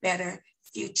become a better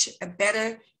future, a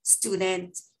better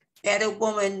student, better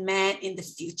woman, man in the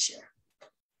future.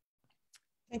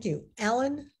 Thank you.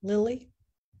 Alan, Lily?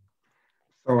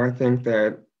 So I think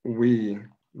that we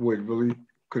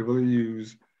could really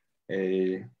use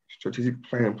a strategic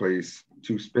plan in place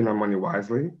to spend our money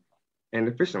wisely and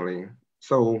efficiently.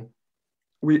 So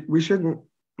we shouldn't,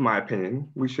 in my opinion,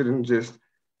 we shouldn't just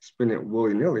spend it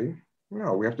willy-nilly.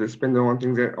 No, we have to spend it on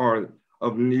things that are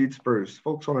of needs first,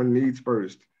 focus on the needs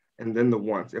first, and then the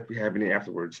wants, if we have any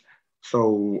afterwards.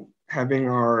 So having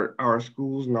our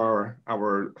schools and our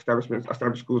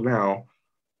established schools now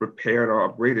repaired or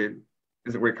upgraded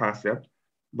is a great concept.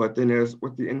 But then there's,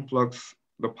 with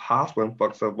the possible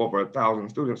influx of over 1,000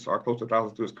 students, or close to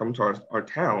 1,000 students coming to our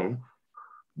town,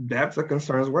 that's a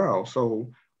concern as well.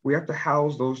 So we have to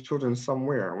house those children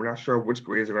somewhere. We're not sure which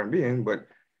grades they're going to be in, but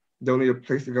they'll need a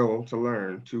place to go to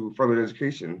learn, to further their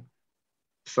education.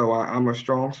 So I'm a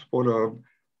strong supporter of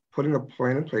putting a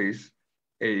plan in place,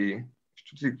 a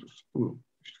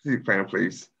strategic plan in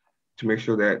place, to make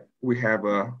sure that we have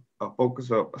a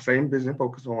same vision,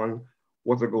 focus on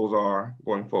what the goals are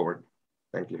going forward.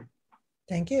 Thank you.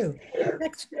 Thank you.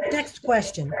 Next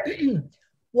question.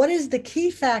 What is the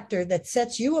key factor that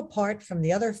sets you apart from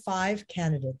the other 5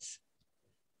 candidates?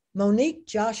 Monique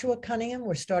Joshua Cunningham,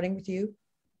 we're starting with you.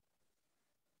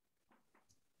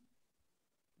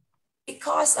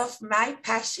 Because of my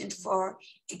passion for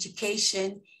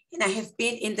education, and I have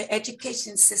been in the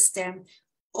education system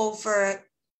over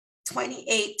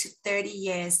 28 to 30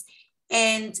 years,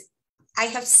 and I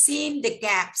have seen the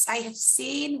gaps. I have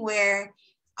seen where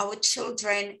our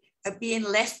children are being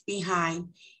left behind.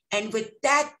 And with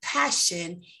that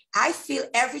passion, I feel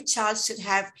every child should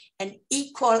have an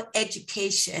equal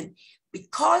education.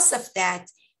 Because of that,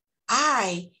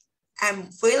 I am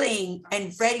willing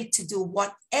and ready to do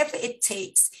whatever it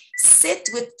takes, sit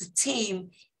with the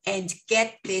team and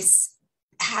get this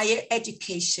higher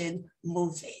education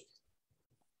moving.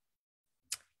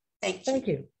 Thank you. Thank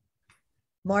you.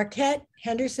 Marquette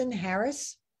Henderson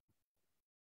Harris.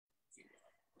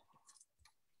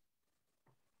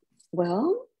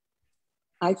 Well,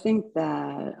 I think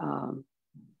that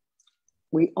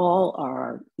we all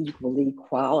are equally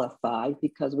qualified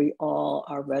because we all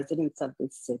are residents of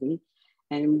this city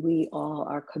and we all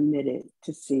are committed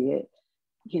to see it,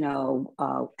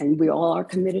 and we all are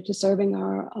committed to serving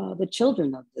the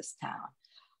children of this town.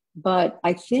 But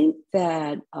I think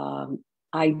that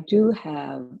I do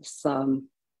have some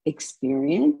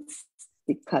experience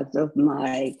because of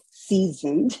my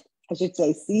seasoned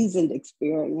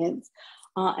experience.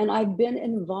 And I've been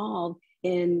involved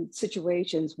in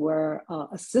situations where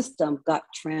a system got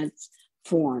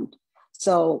transformed.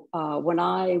 So when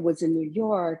I was in New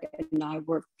York and I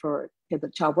worked for the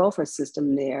child welfare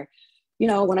system there,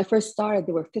 when I first started,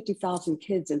 there were 50,000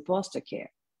 kids in foster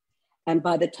care. And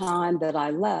by the time that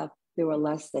I left, there were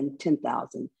less than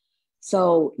 10,000.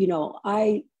 So,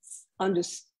 I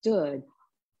understood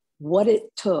what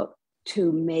it took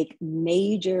to make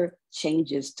major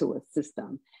changes to a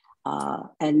system.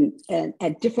 And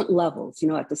at different levels,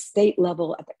 at the state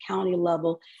level, at the county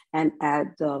level, and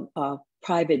at the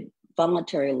private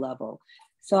voluntary level.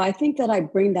 So I think that I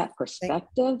bring that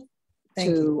perspective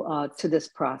to this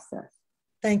process.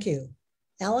 Thank you.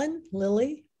 Ellen,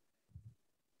 Lily?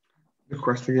 The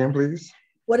question again, please.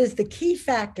 What is the key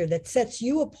factor that sets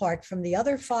you apart from the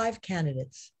other 5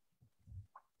 candidates?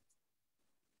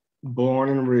 Born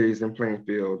and raised in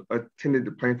Plainfield, attended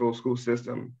the Plainfield school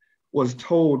system, was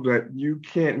told that you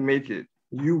can't make it,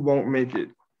 you won't make it,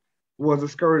 was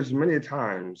discouraged many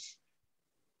times,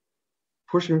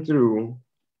 pushing through,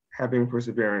 having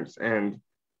perseverance, and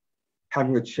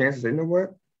having a chance to say, you know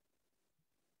what?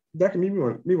 That can be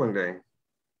me one day.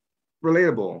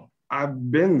 Relatable.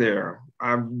 I've been there.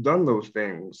 I've done those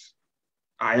things.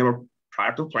 I am a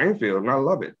product of Plainfield, and I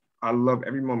love it. I love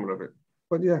every moment of it.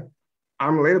 But yeah,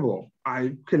 I'm relatable.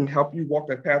 I can help you walk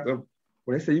that path of,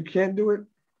 when they say you can't do it,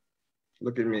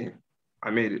 look at me. I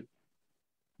made it.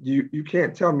 You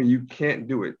can't tell me you can't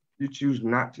do it. You choose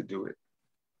not to do it.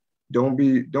 Don't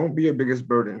be your biggest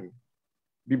burden.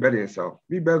 Be better than yourself.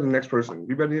 Be better than the next person.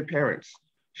 Be better than your parents.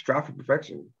 Strive for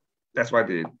perfection. That's what I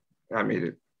did. I made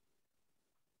it.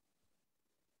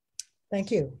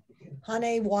 Thank you.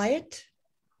 Hane Wyatt.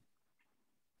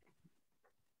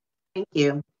 Thank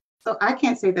you. So I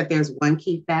can't say that there's one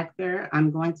key factor. I'm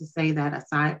going to say that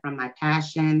aside from my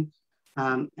passion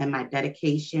and my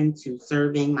dedication to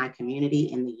serving my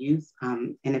community and the youth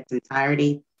in its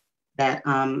entirety, that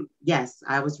yes,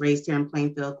 I was raised here in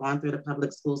Plainfield, going through the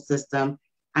public school system.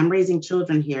 I'm raising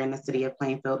children here in the city of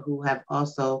Plainfield who have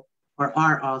also or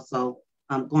are also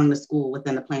going to school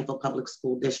within the Plainfield Public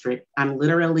School District. I'm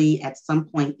literally at some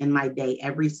point in my day,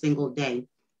 every single day,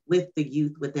 with the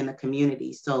youth within the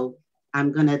community. So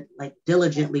I'm gonna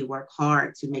diligently work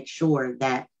hard to make sure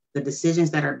that the decisions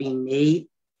that are being made,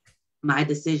 my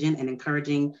decision, and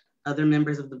encouraging other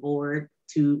members of the board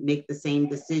to make the same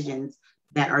decisions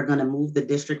that are gonna move the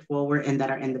district forward and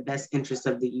that are in the best interest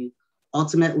of the youth.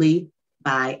 Ultimately,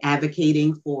 by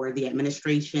advocating for the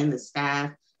administration, the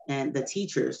staff, and the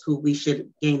teachers who we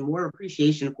should gain more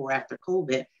appreciation for after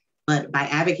COVID, but by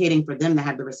advocating for them to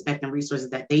have the respect and resources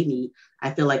that they need,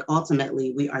 I feel like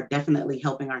ultimately we are definitely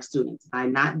helping our students. By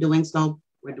not doing so,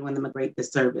 we're doing them a great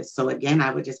disservice. So again,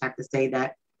 I would just have to say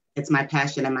that it's my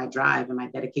passion and my drive and my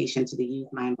dedication to the youth,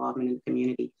 my involvement in the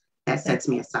community that sets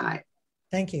me aside.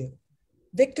 Thank you.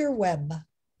 Victor Webb.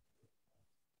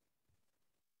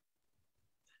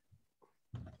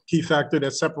 Key factor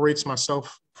that separates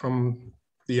myself from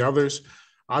the others.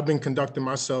 I've been conducting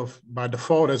myself by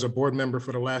default as a board member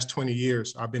for the last 20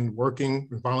 years. I've been working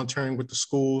and volunteering with the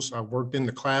schools. I've worked in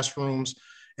the classrooms.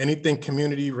 Anything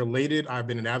community related, I've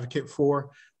been an advocate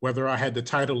for, whether I had the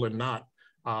title or not.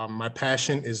 My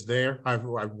passion is there. I've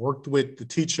worked with the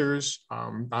teachers.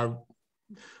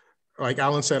 Like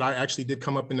Alan said, I actually did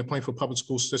come up in the Plainfield Public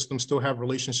School system, still have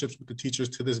relationships with the teachers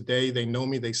to this day. They know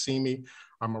me, they see me.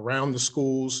 I'm around the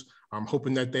schools. I'm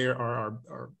hoping that they are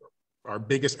our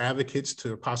biggest advocates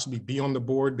to possibly be on the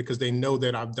board because they know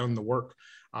that I've done the work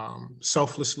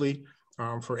selflessly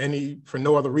for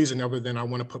no other reason other than I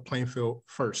want to put Plainfield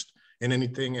first in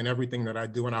anything and everything that I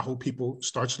do. And I hold people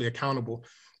staunchly accountable.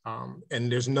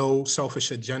 And there's no selfish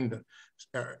agenda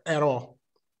at all.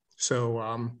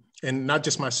 So, and not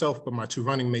just myself, but my two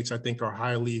running mates, I think are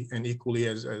highly and equally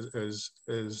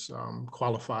as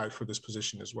qualified for this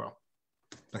position as well.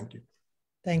 Thank you.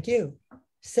 Thank you.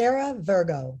 Sarah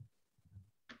Virgo.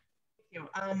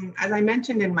 As I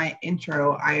mentioned in my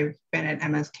intro, I've been at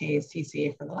MSK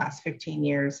CCA for the last 15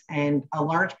 years, and a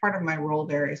large part of my role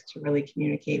there is to really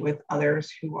communicate with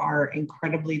others who are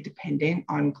incredibly dependent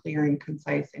on clear and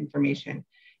concise information.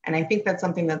 And I think that's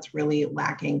something that's really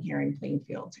lacking here in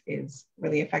Plainfield is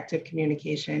really effective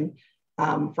communication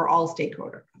for all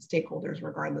stakeholders,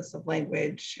 regardless of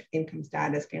language, income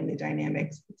status, family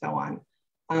dynamics, and so on.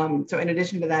 So in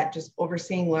addition to that, just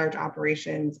overseeing large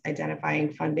operations,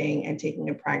 identifying funding, and taking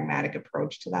a pragmatic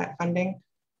approach to that funding,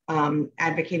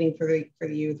 advocating for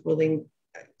the youth, willing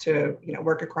to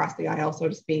work across the aisle, so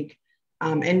to speak,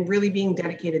 and really being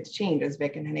dedicated to change, as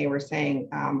Vic and Hene were saying.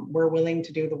 We're willing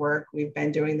to do the work. We've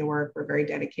been doing the work. We're very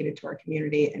dedicated to our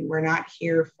community, and we're not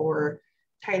here for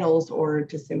titles or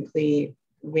to simply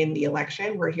win the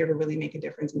election. We're here to really make a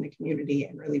difference in the community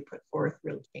and really put forth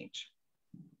real change.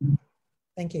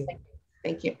 Thank you.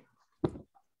 Thank you.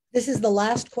 This is the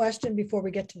last question before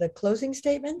we get to the closing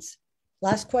statements.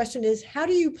 Last question is, how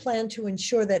do you plan to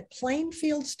ensure that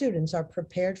Plainfield students are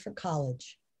prepared for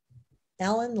college?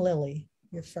 Alan, Lilly,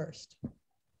 you're first.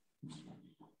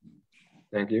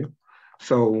 Thank you.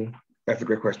 So that's a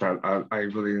great question. I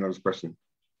really love this question.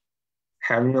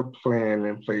 Having a plan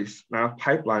in place, not a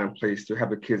pipeline in place to have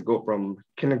the kids go from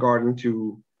kindergarten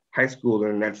to high school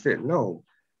and that's it. No,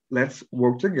 let's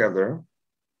work together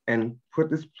and put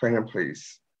this plan in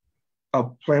place. A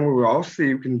plan where we all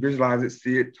see, we can visualize it,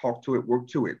 see it, talk to it, work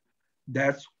to it.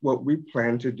 That's what we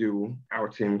plan to do, our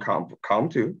team Column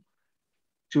 2,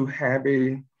 to have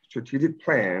a strategic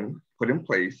plan put in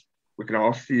place. We can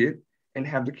all see it and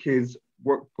have the kids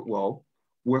work well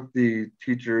with the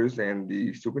teachers and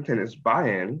the superintendents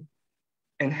buy-in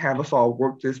and have us all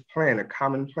work this plan, a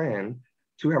common plan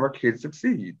to have our kids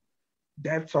succeed.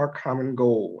 That's our common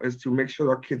goal, is to make sure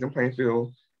our kids in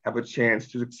Plainfield have a chance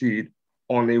to succeed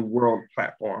on a world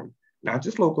platform, not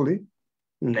just locally,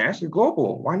 nationally,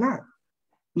 global. Why not?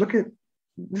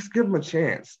 Just give them a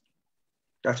chance.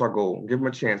 That's our goal. Give them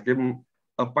a chance. Give them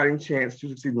a fighting chance to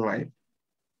succeed in life.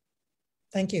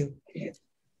 Thank you.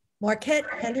 Marquette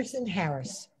Henderson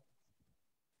Harris.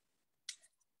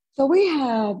 So we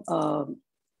have a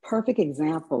perfect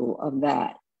example of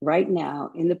that right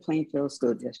now in the Plainfield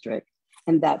School District,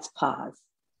 and that's PAWS.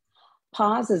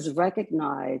 PAWS is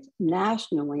recognized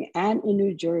nationally and in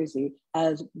New Jersey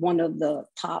as one of the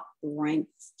top ranked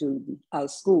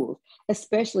schools,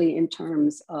 especially in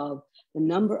terms of the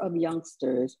number of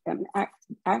youngsters. And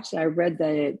actually, I read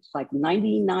that it's like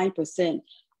 99%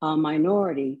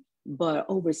 minority, but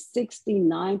over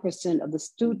 69% of the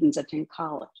students attend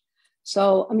college.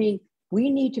 So, I mean, we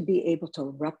need to be able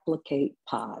to replicate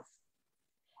POS.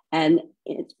 And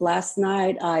last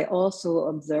night, I also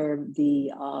observed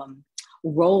the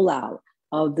rollout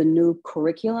of the new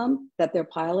curriculum that they're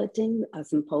piloting, a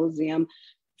symposium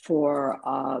for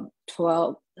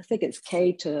 12, I think it's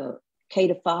K to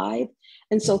 5.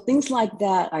 And so things like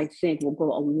that, I think, will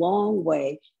go a long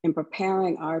way in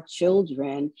preparing our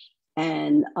children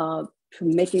and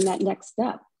making that next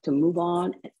step to move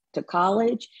on to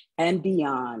college and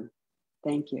beyond.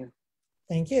 Thank you.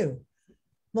 Thank you.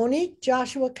 Monique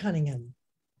Joshua Cunningham.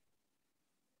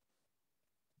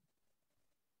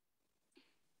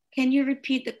 Can you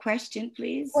repeat the question,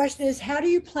 please? The question is, how do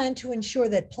you plan to ensure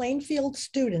that Plainfield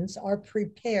students are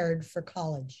prepared for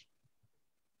college?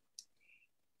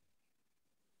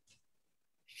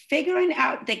 Figuring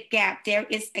out the gap. There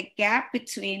is a gap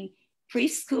between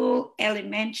preschool,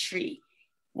 elementary.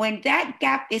 When that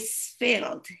gap is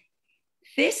filled,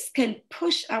 this can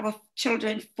push our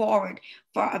children forward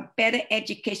for a better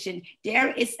education.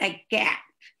 There is a gap,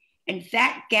 and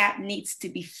that gap needs to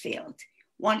be filled.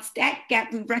 Once that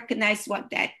gap, we recognize what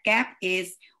that gap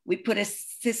is, we put a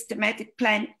systematic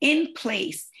plan in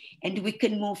place, and we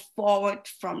can move forward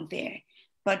from there.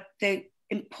 But the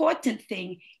important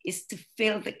thing is to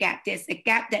fill the gap. There's a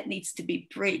gap that needs to be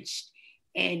bridged.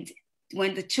 And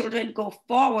when the children go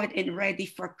forward and ready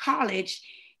for college,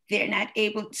 they're not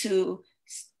able to,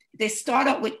 they start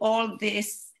out with all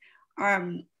this,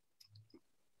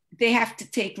 they have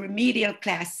to take remedial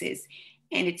classes,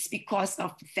 and it's because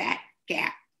of that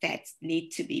gap that need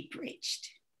to be bridged.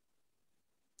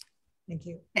 Thank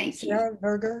you. Thank you. Sarah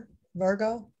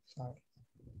Virgo, sorry.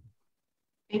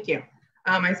 Thank you.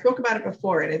 I spoke about it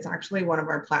before, and it's actually one of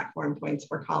our platform points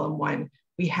for column 1.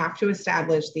 We have to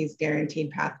establish these guaranteed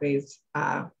pathways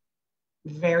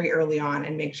very early on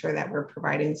and make sure that we're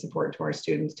providing support to our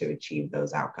students to achieve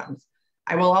those outcomes.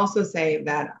 I will also say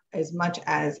that as much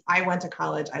as I went to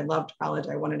college, I loved college,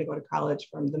 I wanted to go to college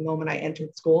from the moment I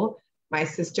entered school. My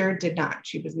sister did not.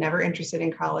 She was never interested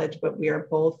in college, but we are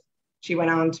both, she went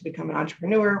on to become an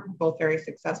entrepreneur. We're both very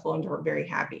successful and we're very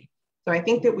happy. So I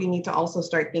think that we need to also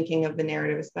start thinking of the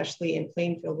narrative, especially in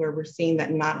Plainfield, where we're seeing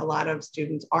that not a lot of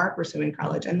students are pursuing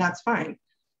college, and that's fine.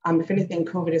 If anything,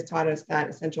 COVID has taught us that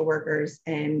essential workers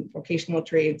and vocational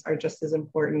trades are just as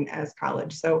important as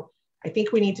college. So I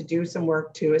think we need to do some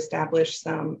work to establish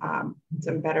some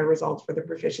better results for the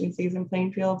proficiencies in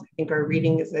Plainfield. I think our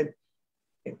reading is at,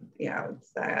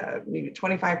 it's maybe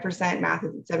 25%, math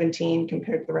is at 17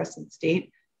 compared to the rest of the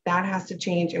state. That has to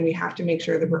change, and we have to make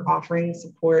sure that we're offering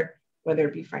support, whether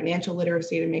it be financial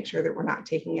literacy, to make sure that we're not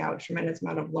taking out a tremendous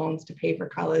amount of loans to pay for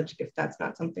college if that's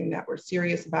not something that we're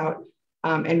serious about,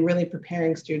 and really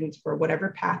preparing students for whatever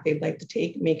path they'd like to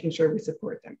take, making sure we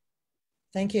support them.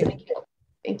 Thank you.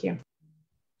 Thank you.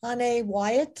 Hane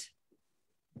Wyatt.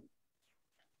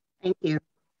 Thank you.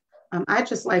 I'd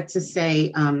just like to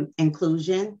say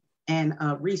inclusion and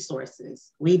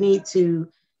resources. We need to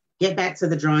get back to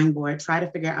the drawing board, try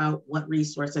to figure out what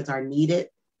resources are needed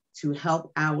to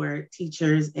help our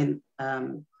teachers and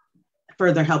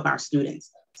further help our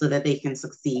students so that they can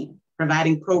succeed,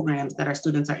 providing programs that our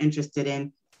students are interested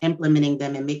in, implementing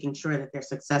them and making sure that they're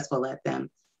successful at them,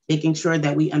 making sure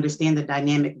that we understand the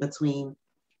dynamic between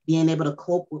being able to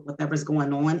cope with whatever's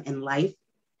going on in life,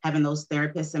 having those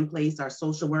therapists in place, our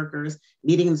social workers,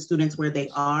 meeting the students where they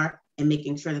are and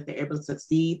making sure that they're able to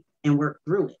succeed and work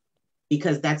through it.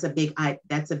 Because that's a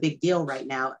big deal right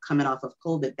now, coming off of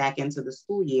COVID back into the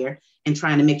school year and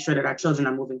trying to make sure that our children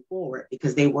are moving forward,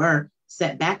 because they were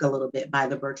set back a little bit by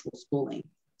the virtual schooling.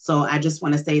 So I just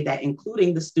want to say that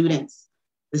including the students,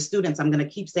 I'm going to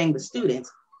keep saying the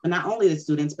students, but not only the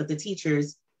students, but the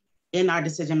teachers in our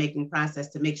decision-making process,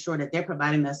 to make sure that they're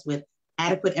providing us with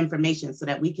adequate information so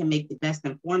that we can make the best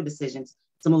informed decisions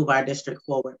to move our district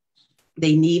forward.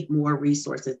 They need more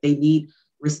resources. They need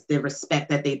the respect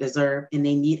that they deserve, and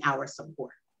they need our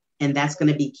support. And that's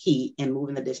going to be key in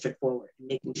moving the district forward and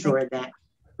making sure that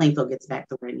Plainfield gets back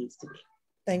to where it needs to be.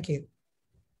 Thank you.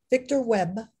 Victor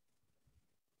Webb.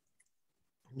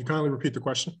 Can you kindly repeat the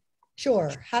question?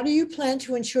 Sure. How do you plan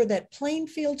to ensure that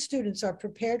Plainfield students are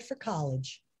prepared for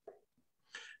college?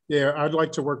 Yeah, I'd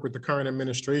like to work with the current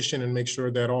administration and make sure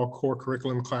that all core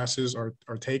curriculum classes are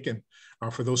taken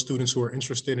for those students who are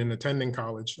interested in attending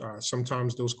college.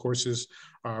 Sometimes those courses,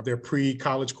 they're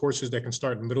pre-college courses that can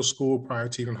start in middle school prior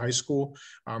to even high school.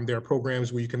 There are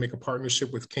programs where you can make a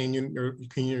partnership with Kean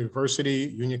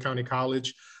University, Union County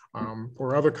College,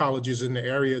 or other colleges in the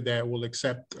area that will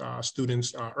accept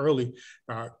students early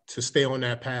to stay on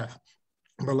that path.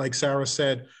 But like Sarah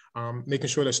said, making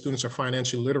sure that students are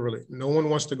financially literate. No one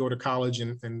wants to go to college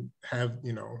and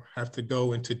have to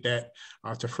go into debt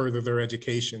to further their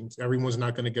education. Everyone's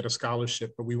not going to get a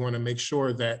scholarship, but we want to make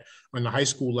sure that on the high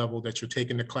school level that you're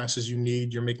taking the classes you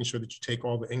need. You're making sure that you take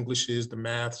all the Englishes, the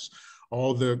maths,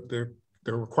 all the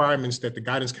requirements that the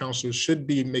guidance counselors should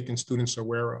be making students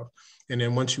aware of. And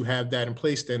then once you have that in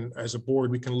place, then as a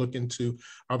board, we can look into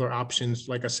other options.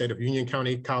 Like I said, if Union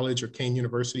County College or Kane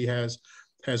University has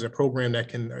a program that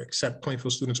can accept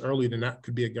Plainfield students early, then that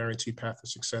could be a guaranteed path to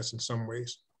success in some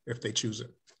ways if they choose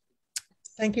it.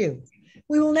 Thank you.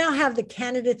 We will now have the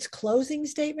candidates' closing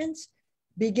statements,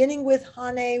 beginning with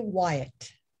Hannah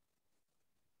Wyatt.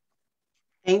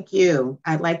 Thank you.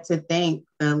 I'd like to thank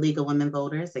the League of Women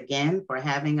Voters again for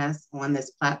having us on this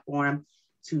platform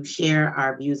to share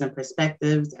our views and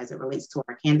perspectives as it relates to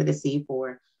our candidacy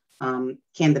for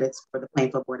candidates for the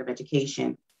Plainfield Board of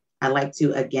Education. I'd like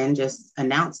to again just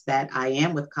announce that I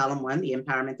am with Column 1, the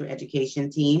Empowerment Through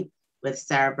Education team, with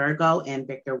Sarah Virgo and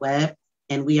Victor Webb,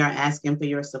 and we are asking for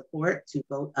your support to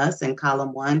vote us in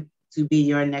Column 1 to be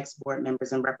your next board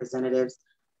members and representatives.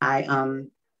 I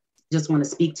just want to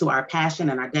speak to our passion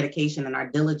and our dedication and our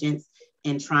diligence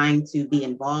in trying to be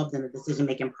involved in the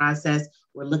decision-making process.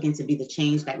 We're looking to be the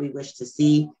change that we wish to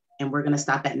see, and we're going to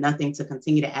stop at nothing to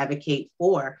continue to advocate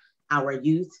for our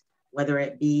youth, whether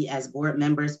it be as board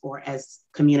members or as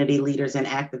community leaders and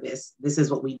activists. This is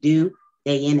what we do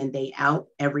day in and day out,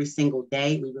 every single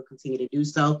day. We will continue to do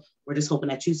so. We're just hoping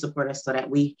that you support us so that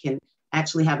we can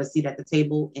actually have a seat at the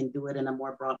table and do it in a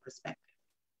more broad perspective.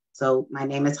 So my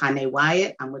name is Hannah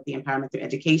Wyatt. I'm with the Empowerment Through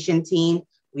Education team.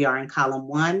 We are in Column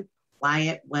 1,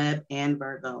 Wyatt, Webb, and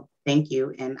Virgo. Thank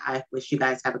you, and I wish you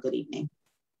guys have a good evening.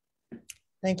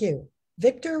 Thank you.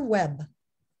 Victor Webb.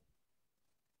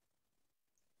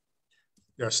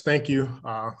 Yes, thank you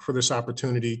for this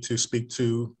opportunity to speak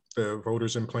to the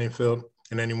voters in Plainfield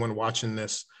and anyone watching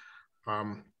this.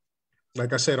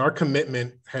 Like I said, our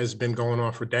commitment has been going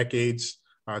on for decades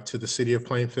to the city of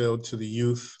Plainfield, to the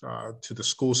youth, to the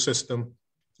school system.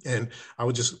 And I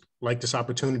would just like this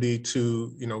opportunity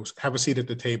to, have a seat at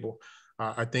the table.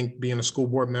 I think being a school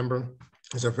board member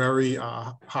is a very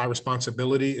high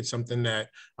responsibility. It's something that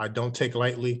I don't take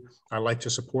lightly. I like to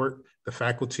support the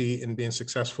faculty in being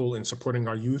successful in supporting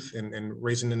our youth and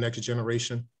raising the next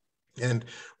generation. And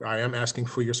I am asking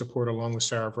for your support along with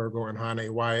Sarah Virgo and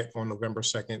Hannah Wyatt on November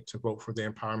 2nd to vote for the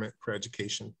Empowerment for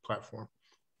Education platform.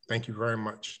 Thank you very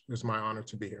much. It's my honor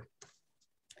to be here.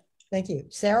 Thank you.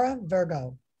 Sarah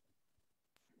Virgo.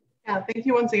 Yeah, thank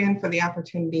you once again for the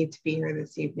opportunity to be here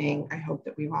this evening. I hope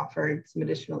that we've offered some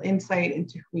additional insight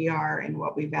into who we are and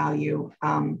what we value.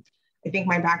 I think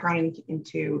my background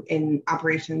in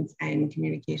operations and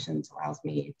communications allows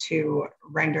me to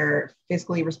render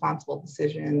fiscally responsible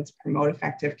decisions, promote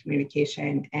effective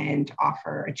communication, and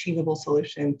offer achievable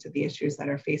solutions to the issues that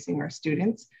are facing our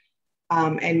students.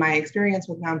 And my experience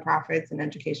with nonprofits and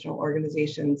educational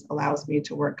organizations allows me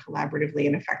to work collaboratively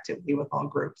and effectively with all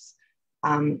groups.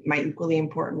 My equally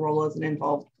important role as an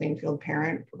involved Plainfield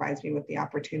parent provides me with the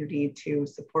opportunity to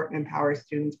support and empower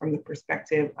students from the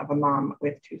perspective of a mom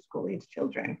with 2 school-age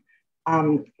children.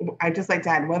 I'd just like to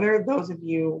add, whether those of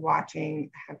you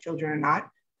watching have children or not,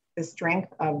 the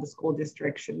strength of the school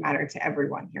district should matter to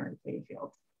everyone here in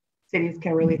Plainfield. Cities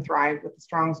can really thrive with a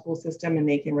strong school system, and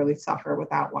they can really suffer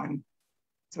without one.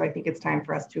 So I think it's time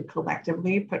for us to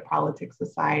collectively put politics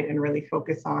aside and really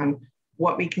focus on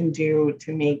what we can do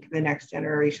to make the next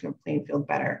generation of Plainfield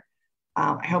better.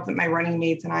 I hope that my running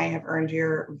mates and I have earned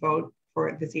your vote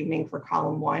for this evening for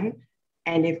Column 1.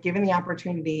 And if given the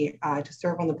opportunity to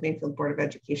serve on the Plainfield Board of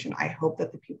Education, I hope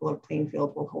that the people of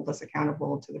Plainfield will hold us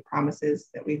accountable to the promises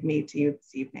that we've made to you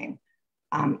this evening.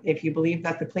 If you believe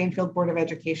that the Plainfield Board of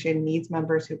Education needs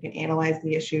members who can analyze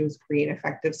the issues, create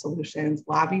effective solutions,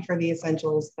 lobby for the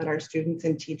essentials that our students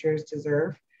and teachers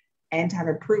deserve, and to have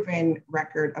a proven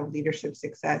record of leadership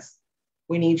success,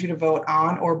 we need you to vote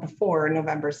on or before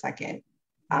November 2nd.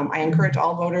 I encourage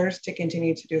all voters to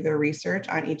continue to do their research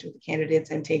on each of the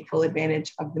candidates and take full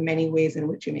advantage of the many ways in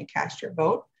which you may cast your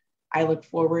vote. I look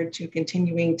forward to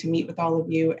continuing to meet with all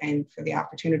of you and for the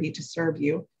opportunity to serve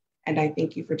you. And I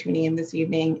thank you for tuning in this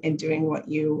evening and doing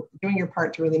your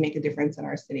part to really make a difference in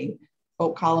our city.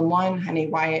 Vote Column 1, Hannah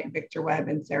Wyatt, Victor Webb,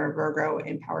 and Sarah Virgo,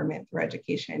 Empowerment Through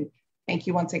Education. Thank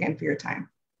you once again for your time.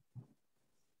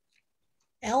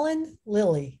 Ellen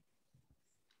Lilly.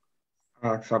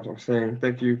 I'm saying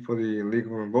thank you for the League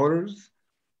of Women Voters.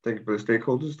 Thank you for the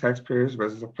stakeholders, taxpayers,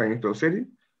 residents of Plainfield City,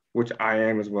 which I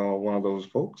am as well, one of those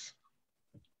folks.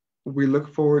 We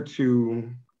look forward to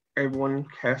everyone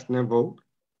casting their vote,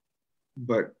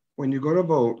 but when you go to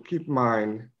vote, keep in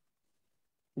mind,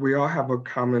 we all have a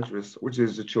common interest, which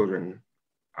is the children.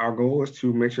 Our goal is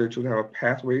to make sure the children have a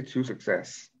pathway to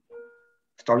success.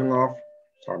 Starting off,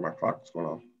 sorry, my clock is going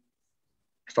off.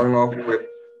 Starting off with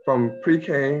from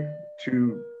pre-K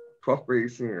to 12th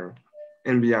grade senior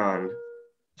and beyond.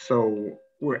 So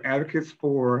we're advocates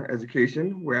for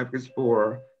education. We're advocates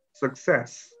for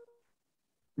success.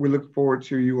 We look forward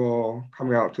to you all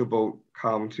coming out to vote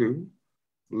column 2,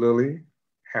 Lily,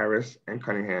 Harris, and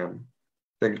Cunningham.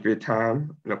 Thank you for your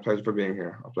time and a pleasure for being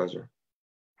here. A pleasure.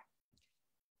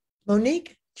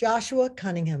 Monique Joshua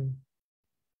Cunningham.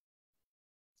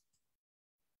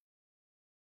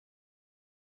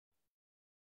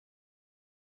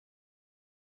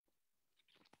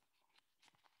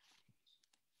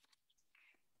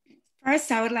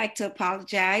 First, I would like to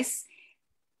apologize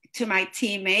to my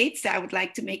teammates. I would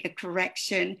like to make a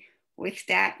correction with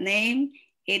that name.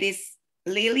 It is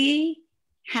Lily,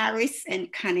 Harris,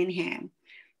 and Cunningham.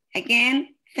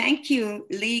 Again, thank you,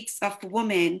 Leagues of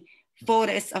Women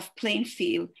Voters of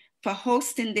Plainfield, for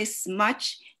hosting this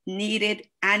much needed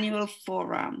annual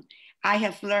forum. I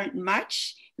have learned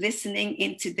much listening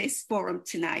into this forum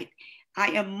tonight.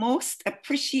 I am most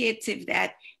appreciative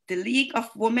that the League of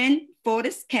Women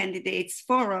Voters Candidates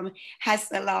Forum has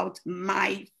allowed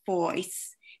my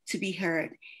voice to be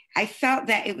heard. I felt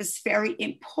that it was very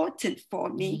important for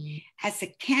me as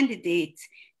a candidate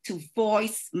to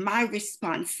voice my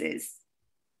responses.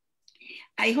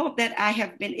 I hope that I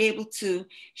have been able to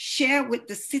share with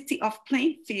the City of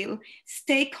Plainfield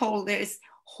stakeholders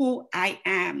who I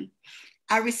am.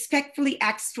 I respectfully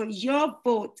ask for your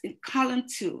vote in column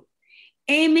 2,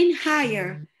 aiming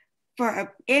higher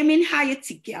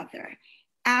together.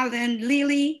 Alan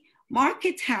Lilly,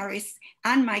 Market Harris,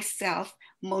 and myself,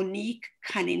 Monique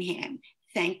Cunningham.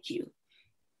 Thank you.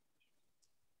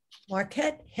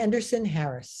 Marquette Henderson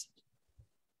Harris.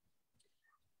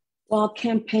 While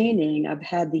campaigning, I've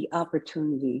had the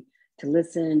opportunity to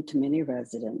listen to many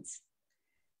residents.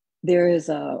 There is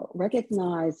a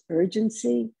recognized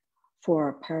urgency for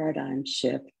a paradigm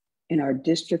shift in our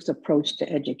district's approach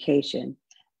to education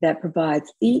that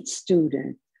provides each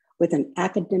student with an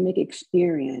academic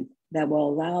experience that will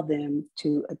allow them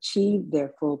to achieve their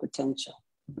full potential.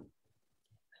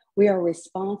 We are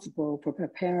responsible for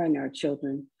preparing our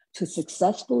children to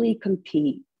successfully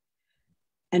compete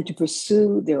and to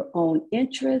pursue their own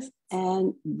interests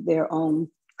and their own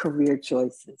career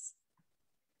choices.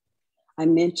 I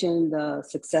mentioned the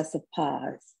success of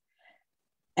pause,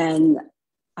 and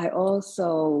I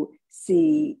also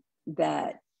see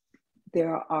that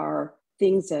there are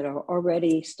things that are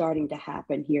already starting to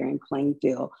happen here in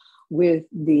Plainfield with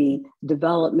the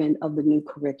development of the new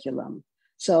curriculum.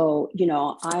 So,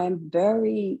 I am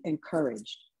very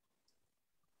encouraged,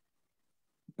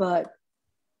 but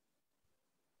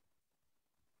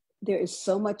there is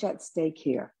so much at stake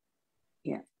here.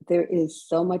 Yeah, there is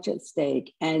so much at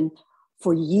stake. And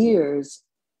for years,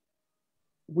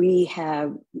 we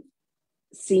have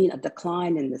seen a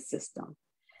decline in the system.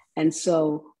 And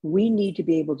so we need to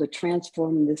be able to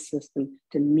transform this system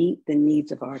to meet the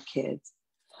needs of our kids.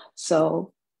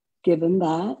 So given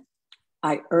that,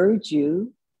 I urge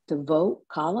you to vote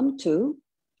column 2,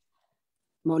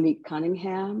 Monique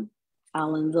Cunningham,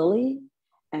 Alan Lilly,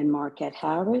 and Marquette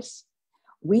Harris.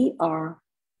 We are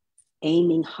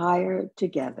aiming higher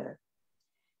together.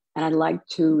 And I'd like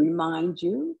to remind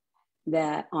you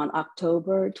that on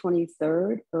October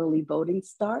 23rd, early voting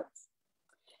starts.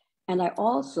 And I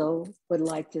also would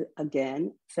like to,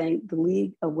 again, thank the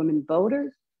League of Women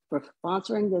Voters for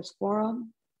sponsoring this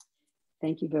forum.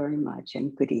 Thank you very much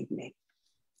and good evening.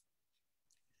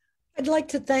 I'd like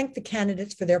to thank the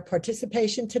candidates for their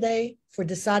participation today, for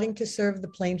deciding to serve the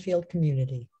Plainfield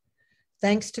community.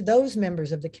 Thanks to those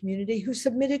members of the community who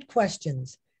submitted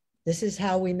questions. This is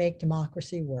how we make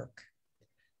democracy work.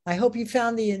 I hope you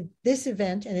found this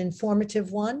event an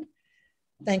informative one.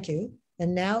 Thank you.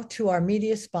 And now to our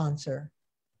media sponsor.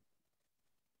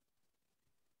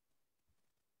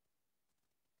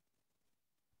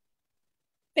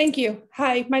 Thank you.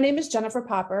 Hi, my name is Jennifer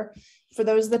Popper. For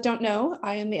those that don't know,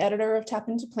 I am the editor of Tap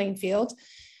Into Plainfield,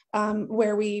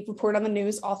 where we report on the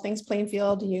news, all things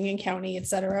Plainfield, Union County, et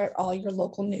cetera, all your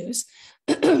local news.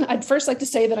 I'd first like to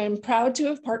say that I'm proud to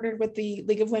have partnered with the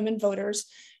League of Women Voters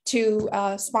to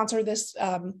sponsor this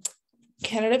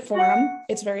candidate forum.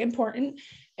 It's very important.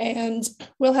 And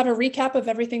we'll have a recap of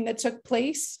everything that took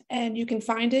place, and you can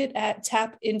find it at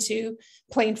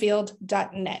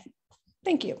tapintoplainfield.net.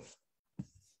 Thank you.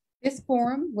 This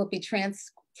forum will be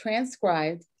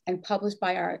transcribed and published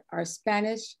by our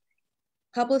Spanish,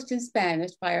 published in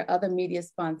Spanish by our other media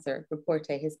sponsor, Reporte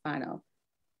Hispano.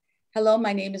 Hello,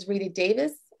 my name is Rita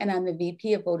Davis, and I'm the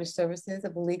VP of Voter Services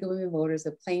of the League of Women Voters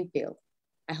of Plainfield.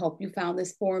 I hope you found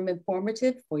this forum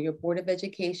informative for your Board of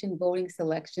Education voting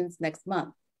selections next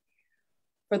month.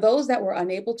 For those that were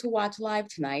unable to watch live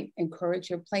tonight, encourage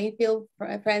your Plainfield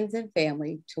friends and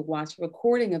family to watch a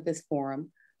recording of this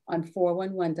forum on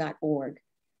 411.org,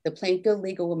 the Plainfield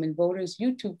League of Women Voters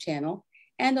YouTube channel,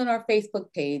 and on our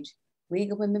Facebook page,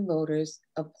 League of Women Voters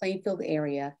of Plainfield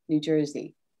Area, New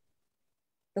Jersey.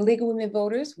 The League of Women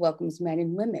Voters welcomes men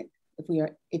and women.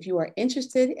 If you are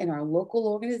interested in our local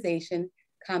organization,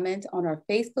 comment on our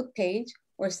Facebook page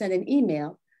or send an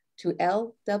email to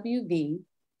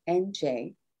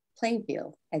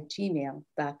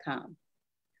lwvnjplainfield@gmail.com.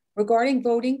 Regarding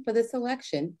voting for this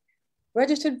election,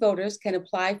 registered voters can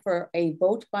apply for a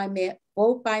vote by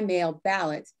mail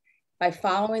ballot by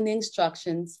following the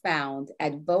instructions found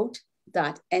at vote.nj.gov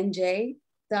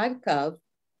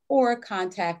or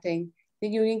contacting the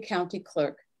Union County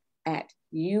Clerk at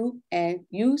ucnj.org.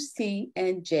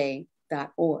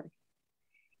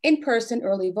 In-person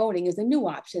early voting is a new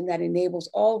option that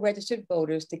enables all registered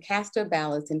voters to cast their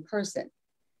ballots in person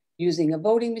using a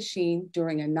voting machine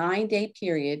during a 9-day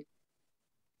period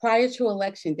prior to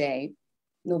Election Day,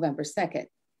 November 2nd.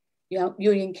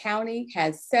 Union County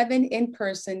has 7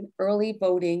 in-person early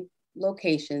voting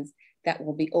locations that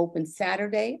will be open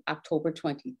Saturday, October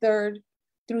 23rd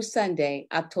through Sunday,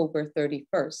 October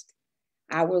 31st.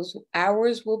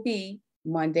 Hours will be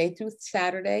Monday through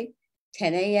Saturday,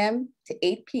 10 a.m. to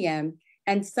 8 p.m.,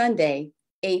 and Sunday,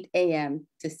 8 a.m.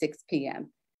 to 6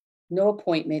 p.m. No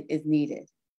appointment is needed.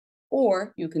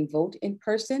 Or you can vote in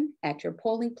person at your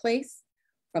polling place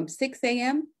from 6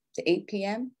 a.m. to 8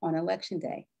 p.m. on Election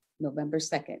Day, November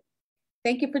 2nd.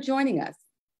 Thank you for joining us.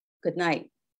 Good night.